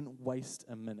didn't waste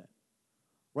a minute.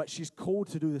 Right? She's called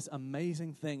to do this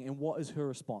amazing thing, and what is her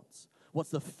response?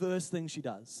 What's the first thing she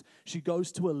does? She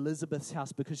goes to Elizabeth's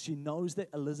house because she knows that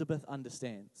Elizabeth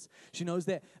understands. She knows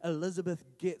that Elizabeth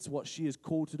gets what she is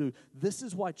called to do. This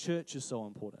is why church is so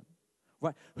important.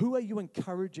 Right? Who are you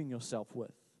encouraging yourself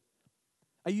with?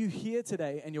 Are you here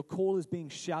today and your call is being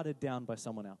shouted down by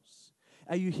someone else?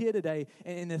 Are you here today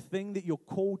and the thing that you're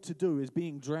called to do is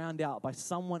being drowned out by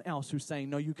someone else who's saying,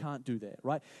 no, you can't do that,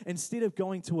 right? Instead of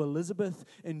going to Elizabeth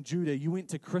in Judah, you went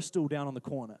to Crystal down on the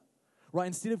corner. Right?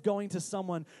 Instead of going to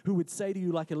someone who would say to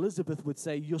you, like Elizabeth would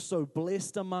say, you're so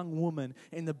blessed among women,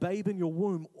 and the babe in your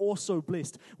womb also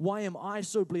blessed. Why am I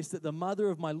so blessed that the mother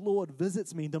of my Lord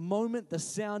visits me? The moment the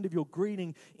sound of your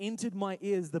greeting entered my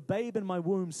ears, the babe in my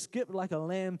womb skipped like a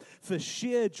lamb for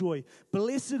sheer joy.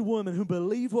 Blessed woman who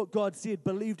believed what God said,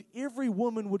 believed every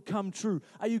woman would come true.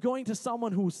 Are you going to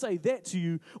someone who will say that to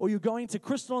you, or you're going to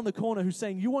Crystal on the corner who's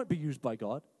saying you won't be used by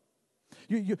God?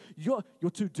 You're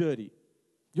too dirty.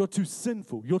 You're too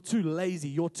sinful, you're too lazy,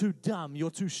 you're too dumb,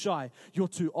 you're too shy, you're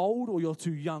too old or you're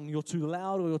too young, you're too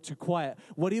loud or you're too quiet.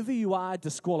 Whatever you are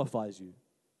disqualifies you.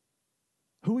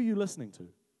 Who are you listening to?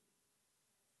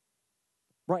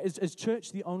 Right, is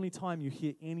church the only time you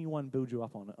hear anyone build you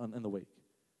up on in the week?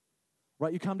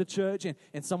 Right, you come to church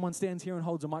and someone stands here and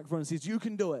holds a microphone and says, you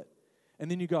can do it. And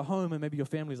then you go home and maybe your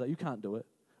family's like, you can't do it.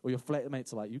 Or your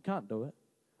flatmates are like, you can't do it.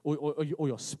 Or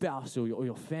your spouse or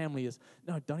your family is,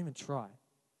 no, don't even try.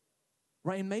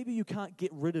 Right, and maybe you can't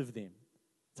get rid of them.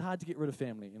 It's hard to get rid of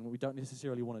family, and we don't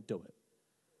necessarily want to do it.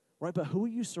 Right, but who are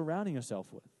you surrounding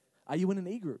yourself with? Are you in an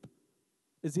e-group?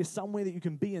 Is there somewhere that you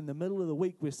can be in the middle of the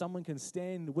week where someone can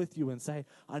stand with you and say,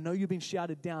 I know you've been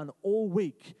shouted down all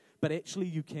week, but actually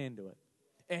you can do it.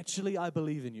 Actually, I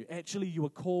believe in you. Actually, you are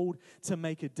called to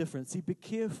make a difference. See, be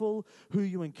careful who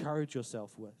you encourage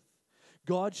yourself with.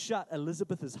 God shut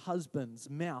Elizabeth's husband's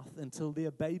mouth until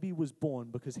their baby was born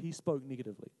because he spoke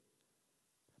negatively.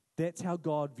 That's how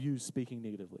God views speaking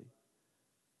negatively.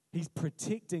 He's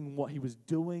protecting what he was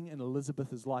doing in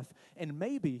Elizabeth's life, and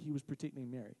maybe he was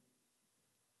protecting Mary.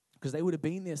 Because they would have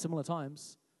been there similar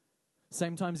times.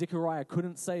 Same time Zechariah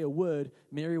couldn't say a word,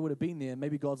 Mary would have been there.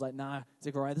 Maybe God's like, nah,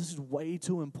 Zechariah, this is way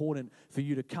too important for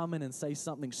you to come in and say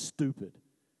something stupid.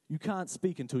 You can't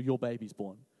speak until your baby's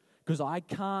born. Because I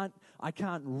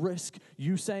can't risk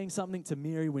you saying something to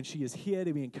Mary when she is here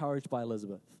to be encouraged by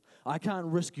Elizabeth. I can't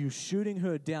risk you shooting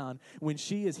her down when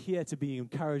she is here to be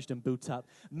encouraged and built up.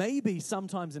 Maybe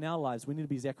sometimes in our lives we need to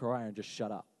be Zechariah and just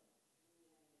shut up.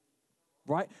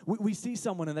 Right? We see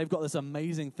someone and they've got this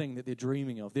amazing thing that they're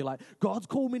dreaming of. They're like, God's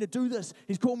called me to do this.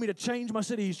 He's called me to change my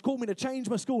city. He's called me to change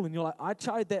my school. And you're like, I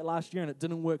tried that last year and it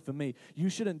didn't work for me. You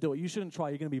shouldn't do it. You shouldn't try.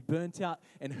 You're going to be burnt out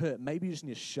and hurt. Maybe you just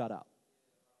need to shut up.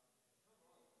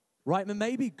 Right? And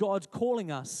maybe God's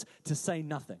calling us to say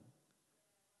nothing.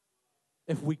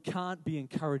 If we can't be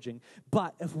encouraging.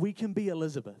 But if we can be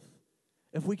Elizabeth,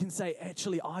 if we can say,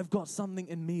 actually, I've got something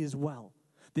in me as well.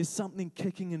 There's something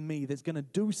kicking in me that's going to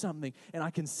do something, and I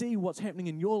can see what's happening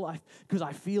in your life because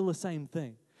I feel the same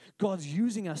thing. God's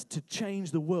using us to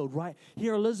change the world, right?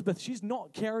 Here, Elizabeth, she's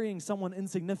not carrying someone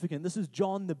insignificant. This is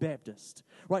John the Baptist,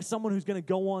 right? Someone who's going to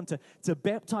go on to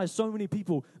baptize so many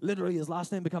people. Literally, his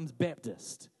last name becomes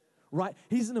Baptist, right?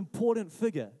 He's an important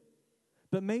figure.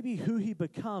 But maybe who he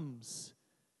becomes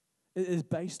is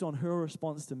based on her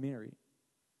response to Mary,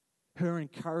 her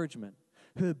encouragement,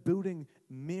 her building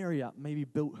Mary up, maybe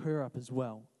built her up as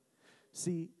well.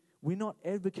 See, we're not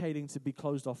advocating to be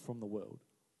closed off from the world,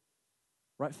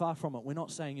 right? Far from it. We're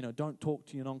not saying, don't talk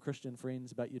to your non-Christian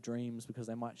friends about your dreams because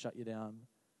they might shut you down,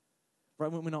 right?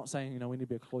 We're not saying, we need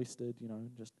to be cloistered,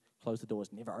 just close the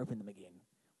doors, never open them again.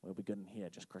 We'll be good in here,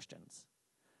 just Christians,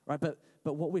 right? But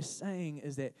what we're saying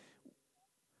is that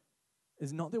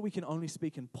is not that we can only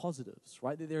speak in positives,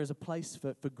 right? That there is a place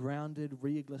for grounded,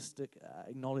 realistic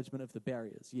acknowledgement of the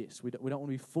barriers. Yes, we don't want to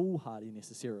be foolhardy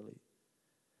necessarily.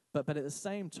 But at the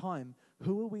same time,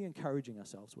 who are we encouraging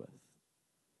ourselves with?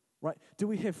 Right? Do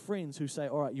we have friends who say,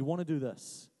 all right, you want to do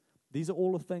this? These are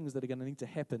all the things that are going to need to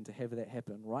happen to have that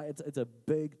happen, right? It's a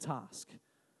big task.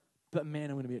 But man,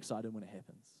 I'm going to be excited when it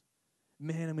happens.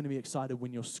 Man, I'm going to be excited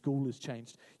when your school is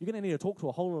changed. You're going to need to talk to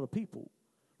a whole lot of people.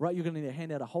 Right, you're going to need to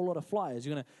hand out a whole lot of flyers.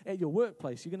 You're going to, at your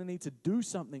workplace, you're going to need to do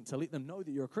something to let them know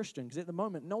that you're a Christian. Because at the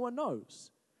moment, no one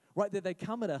knows. Right, that they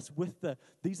come at us with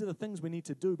these are the things we need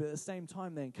to do. But at the same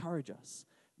time, they encourage us.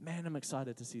 Man, I'm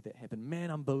excited to see that happen. Man,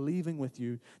 I'm believing with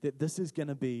you that this is going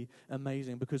to be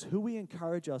amazing. Because who we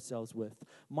encourage ourselves with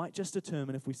might just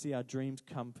determine if we see our dreams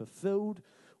come fulfilled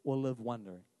or live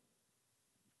wondering.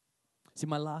 See,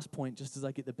 my last point, just as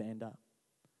I get the band up,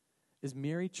 is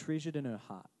Mary treasured in her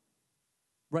heart.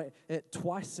 Right?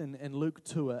 Twice in Luke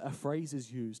 2, a phrase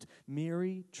is used,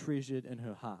 Mary treasured in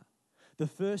her heart. The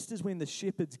first is when the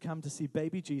shepherds come to see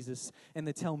baby Jesus and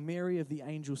they tell Mary of the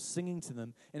angels singing to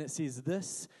them, and it says,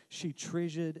 this she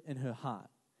treasured in her heart.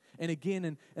 And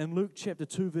again, in Luke chapter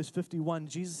 2, verse 51,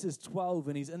 Jesus is 12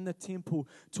 and he's in the temple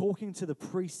talking to the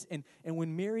priests. And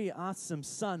when Mary asks him,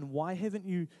 son, why have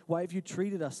you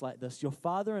treated us like this? Your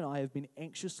father and I have been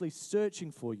anxiously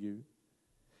searching for you.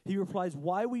 He replies,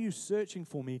 why were you searching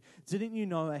for me? Didn't you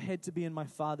know I had to be in my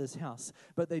father's house?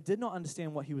 But they did not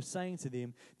understand what he was saying to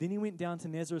them. Then he went down to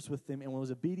Nazareth with them and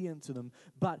was obedient to them.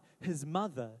 But his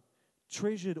mother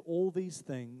treasured all these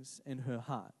things in her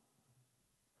heart.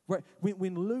 Right?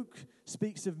 When Luke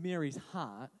speaks of Mary's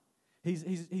heart,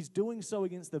 he's doing so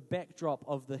against the backdrop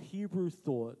of the Hebrew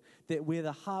thought that where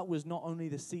the heart was not only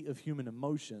the seat of human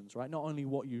emotions, right? Not only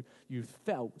what you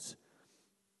felt,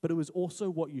 but it was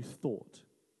also what you thought.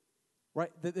 Right?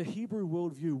 That the Hebrew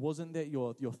worldview wasn't that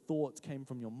your thoughts came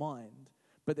from your mind,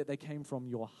 but that they came from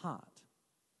your heart.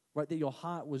 Right? That your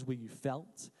heart was where you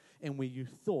felt and where you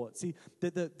thought. See,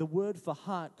 that the word for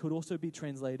heart could also be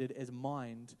translated as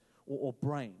mind or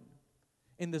brain.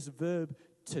 And this verb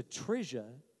to treasure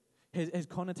has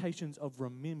connotations of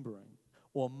remembering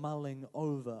or mulling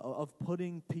over, of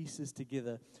putting pieces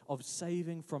together, of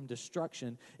saving from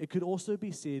destruction. It could also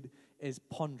be said as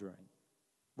pondering,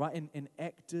 right? An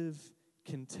active,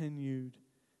 continued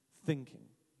thinking.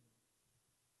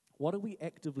 What are we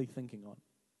actively thinking on?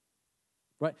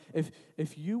 Right?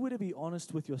 If you were to be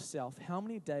honest with yourself, how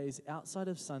many days outside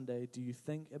of Sunday do you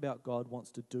think about God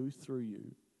wants to do through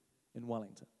you in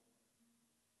Wellington?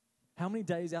 How many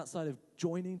days outside of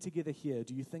joining together here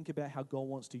do you think about how God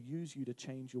wants to use you to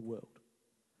change your world?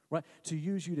 Right? To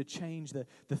use you to change the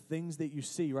things that you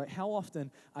see, right? How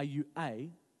often are you, A,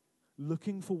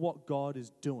 looking for what God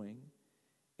is doing,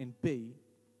 and B,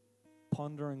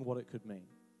 pondering what it could mean?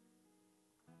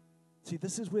 See,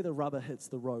 this is where the rubber hits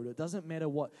the road. It doesn't matter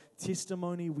what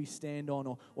testimony we stand on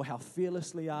or how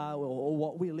fearlessly we are or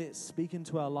what we let speak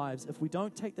into our lives. If we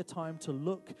don't take the time to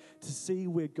look, to see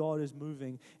where God is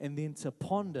moving, and then to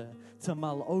ponder, to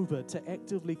mull over, to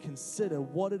actively consider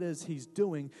what it is He's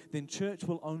doing, then church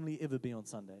will only ever be on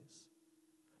Sundays.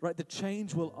 Right? The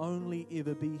change will only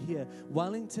ever be here.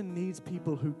 Wellington needs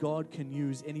people who God can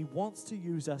use, and He wants to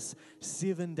use us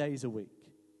 7 days a week.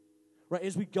 Right,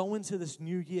 as we go into this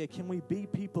new year, can we be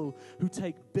people who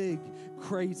take big,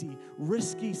 crazy,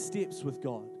 risky steps with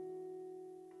God?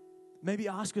 Maybe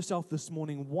ask yourself this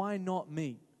morning, why not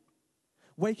me?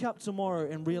 Wake up tomorrow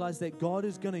and realize that God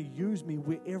is going to use me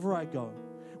wherever I go,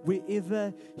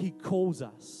 wherever He calls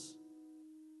us.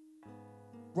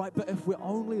 Right, but if we're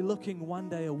only looking 1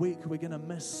 day a week, we're going to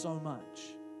miss so much.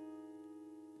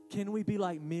 Can we be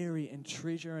like Mary and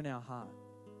treasure in our heart?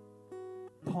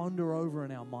 Ponder over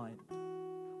in our mind.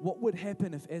 What would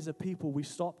happen if, as a people, we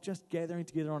stopped just gathering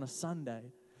together on a Sunday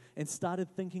and started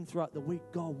thinking throughout the week,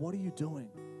 God, what are you doing?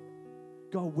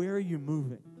 God, where are you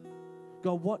moving?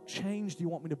 God, what change do you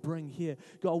want me to bring here?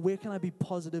 God, where can I be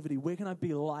positivity? Where can I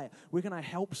be light? Where can I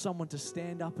help someone to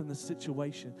stand up in this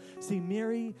situation? See,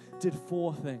 Mary did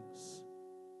 4 things.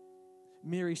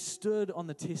 Mary stood on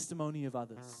the testimony of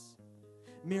others.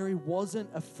 Mary wasn't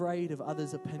afraid of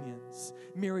others' opinions.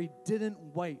 Mary didn't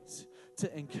wait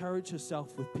to encourage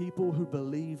herself with people who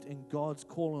believed in God's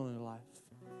call on her life.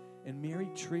 And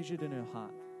Mary treasured in her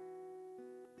heart.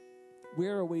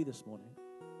 Where are we this morning?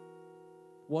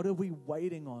 What are we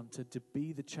waiting on to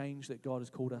be the change that God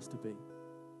has called us to be?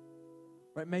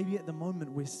 Right? Maybe at the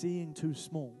moment we're seeing too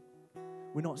small.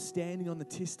 We're not standing on the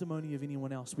testimony of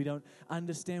anyone else. We don't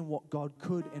understand what God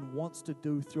could and wants to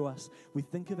do through us. We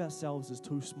think of ourselves as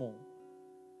too small.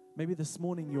 Maybe this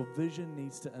morning your vision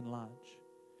needs to enlarge.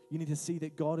 You need to see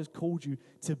that God has called you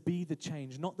to be the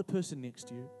change, not the person next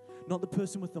to you, not the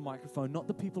person with the microphone, not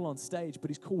the people on stage, but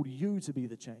He's called you to be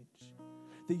the change.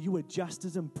 That you are just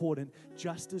as important,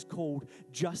 just as called,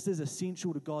 just as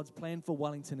essential to God's plan for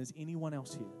Wellington as anyone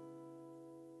else here.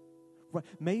 Right?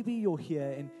 Maybe you're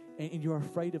here and you're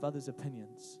afraid of others'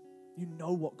 opinions. You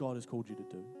know what God has called you to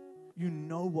do. You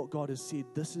know what God has said,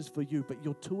 this is for you, but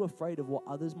you're too afraid of what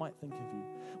others might think of you,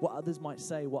 what others might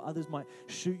say, what others might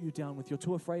shoot you down with. You're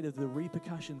too afraid of the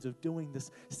repercussions of doing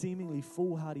this seemingly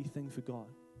foolhardy thing for God.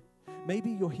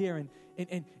 Maybe you're here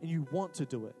and you want to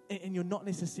do it, and you're not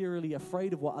necessarily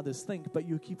afraid of what others think, but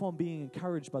you keep on being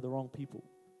encouraged by the wrong people,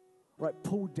 right?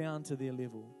 Pulled down to their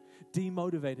level,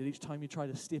 demotivated each time you try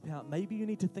to step out. Maybe you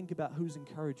need to think about who's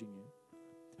encouraging you.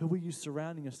 Who are you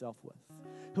surrounding yourself with?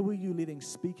 Who are you letting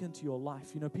speak into your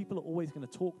life? You know, people are always going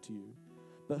to talk to you,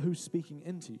 but who's speaking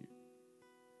into you?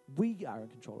 We are in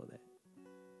control of that.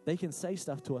 They can say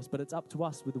stuff to us, but it's up to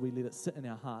us whether we let it sit in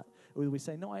our heart, or whether we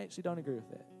say, no, I actually don't agree with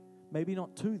that. Maybe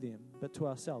not to them, but to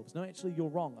ourselves. No, actually, you're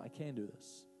wrong. I can do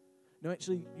this. No,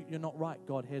 actually, you're not right.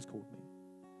 God has called me.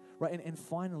 Right? And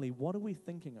finally, what are we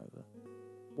thinking over?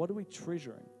 What are we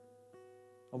treasuring?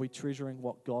 Are we treasuring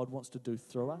what God wants to do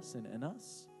through us and in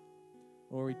us?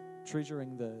 Or are we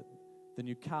treasuring the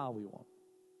new car we want,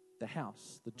 the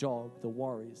house, the job, the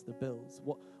worries, the bills?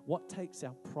 What takes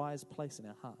our prized place in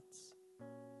our hearts?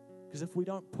 Because if we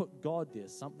don't put God there,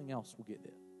 something else will get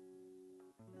there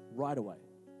right away.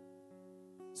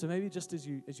 So maybe just as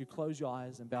you close your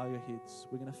eyes and bow your heads,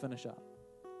 we're going to finish up.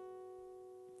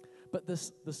 But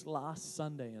this last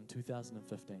Sunday in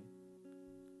 2015,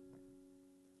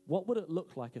 what would it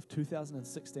look like if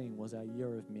 2016 was our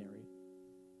year of Mary?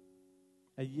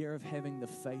 A year of having the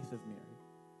faith of Mary,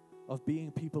 of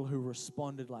being people who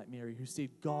responded like Mary, who said,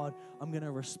 God, I'm going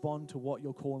to respond to what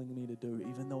you're calling me to do,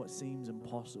 even though it seems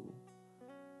impossible.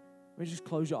 Maybe just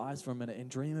close your eyes for a minute and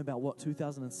dream about what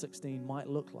 2016 might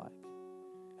look like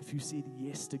if you said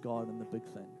yes to God in the big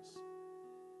things.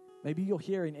 Maybe you're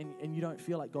here and you don't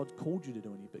feel like God's called you to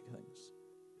do any big things.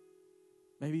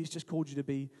 Maybe He's just called you to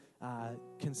be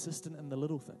consistent in the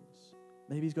little things.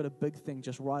 Maybe He's got a big thing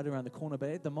just right around the corner, but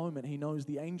at the moment He knows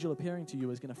the angel appearing to you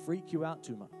is going to freak you out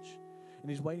too much. And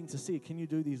He's waiting to see, can you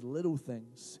do these little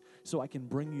things so I can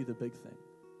bring you the big thing?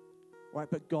 Right?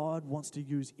 But God wants to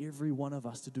use every one of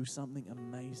us to do something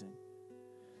amazing.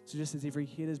 So just as every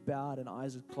head is bowed and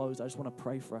eyes are closed, I just want to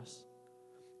pray for us.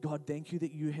 God, thank you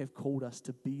that you have called us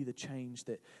to be the change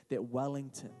that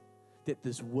Wellington, that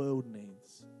this world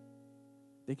needs.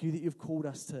 Thank you that you've called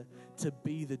us to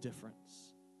be the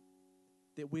difference.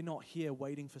 That we're not here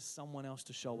waiting for someone else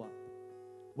to show up,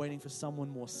 waiting for someone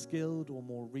more skilled or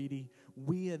more ready.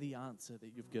 We are the answer that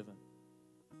you've given.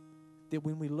 That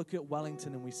when we look at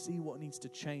Wellington and we see what needs to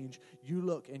change, you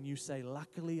look and you say,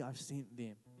 luckily I've sent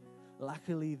them.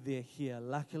 Luckily they're here.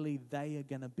 Luckily they are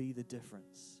going to be the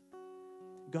difference.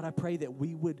 God, I pray that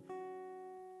we would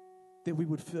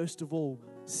first of all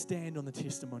stand on the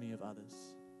testimony of others.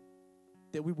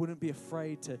 That we wouldn't be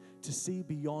afraid to see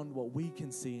beyond what we can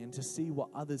see and to see what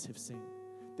others have seen.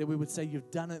 That we would say,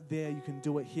 you've done it there, you can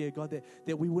do it here. God,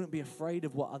 that we wouldn't be afraid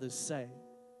of what others say.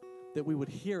 That we would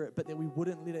hear it, but that we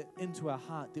wouldn't let it into our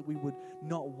heart. That we would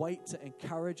not wait to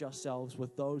encourage ourselves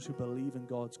with those who believe in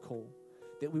God's call.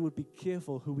 That we would be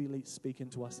careful who we let speak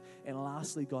into us. And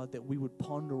lastly, God, that we would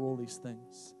ponder all these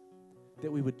things.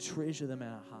 That we would treasure them in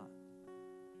our heart.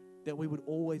 That we would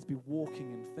always be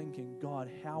walking and thinking, God,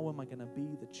 how am I going to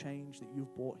be the change that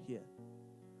you've brought here?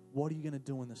 What are you going to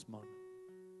do in this moment?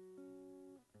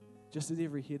 Just as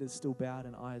every head is still bowed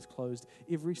and eyes closed,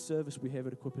 every service we have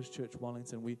at Equippers Church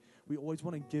Wellington, we always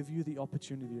want to give you the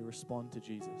opportunity to respond to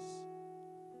Jesus.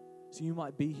 So you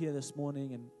might be here this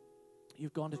morning and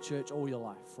you've gone to church all your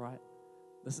life, right?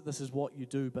 This is what you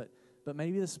do, but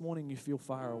maybe this morning you feel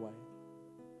far away.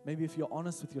 Maybe if you're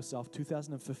honest with yourself,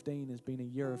 2015 has been a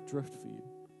year of drift for you.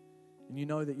 And you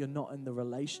know that you're not in the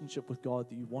relationship with God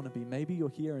that you want to be. Maybe you're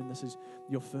here and this is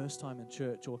your first time in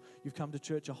church, or you've come to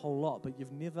church a whole lot, but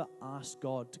you've never asked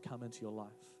God to come into your life.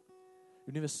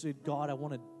 You've never said, God, I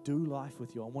want to do life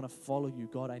with you. I want to follow you.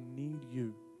 God, I need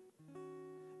you.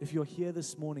 If you're here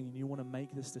this morning and you want to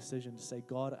make this decision to say,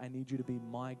 God, I need you to be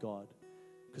my God,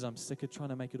 because I'm sick of trying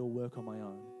to make it all work on my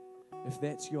own. If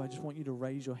that's you, I just want you to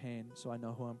raise your hand so I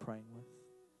know who I'm praying with.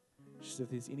 Just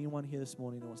if there's anyone here this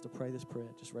morning that wants to pray this prayer,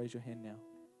 just raise your hand now.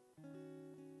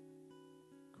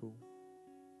 Cool.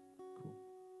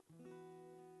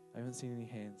 I haven't seen any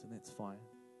hands, and that's fine.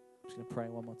 I'm just going to pray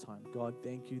one more time. God,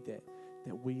 thank you that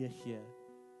we are here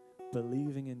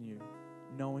believing in you,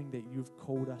 knowing that you've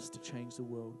called us to change the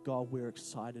world. God, we're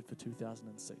excited for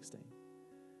 2016.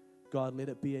 God, let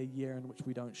it be a year in which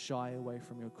we don't shy away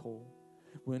from your call.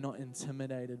 We're not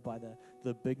intimidated by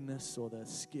the bigness or the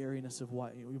scariness of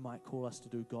what you might call us to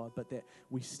do, God, but that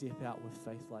we step out with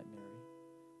faith like Mary.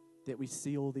 That we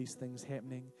see all these things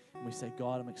happening and we say,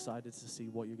 God, I'm excited to see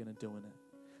what you're going to do in it.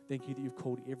 Thank you that you've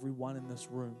called everyone in this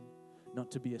room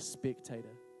not to be a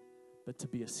spectator, but to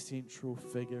be a central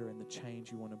figure in the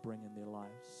change you want to bring in their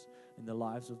lives, in the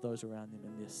lives of those around them,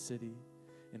 in their city,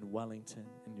 in Wellington,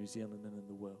 in New Zealand, and in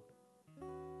the world.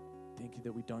 Thank you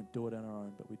that we don't do it on our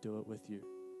own, but we do it with you.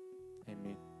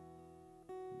 Amen.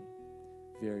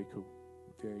 Very cool.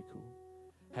 Very cool.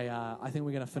 Hey, I think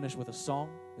we're going to finish with a song.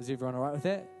 Is everyone all right with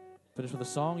that? Finish with a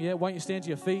song? Yeah? Why don't you stand to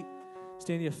your feet?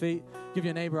 Stand to your feet. Give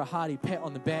your neighbor a hearty pat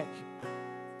on the back.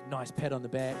 Nice pat on the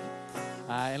back.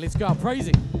 And let's go out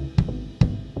praising.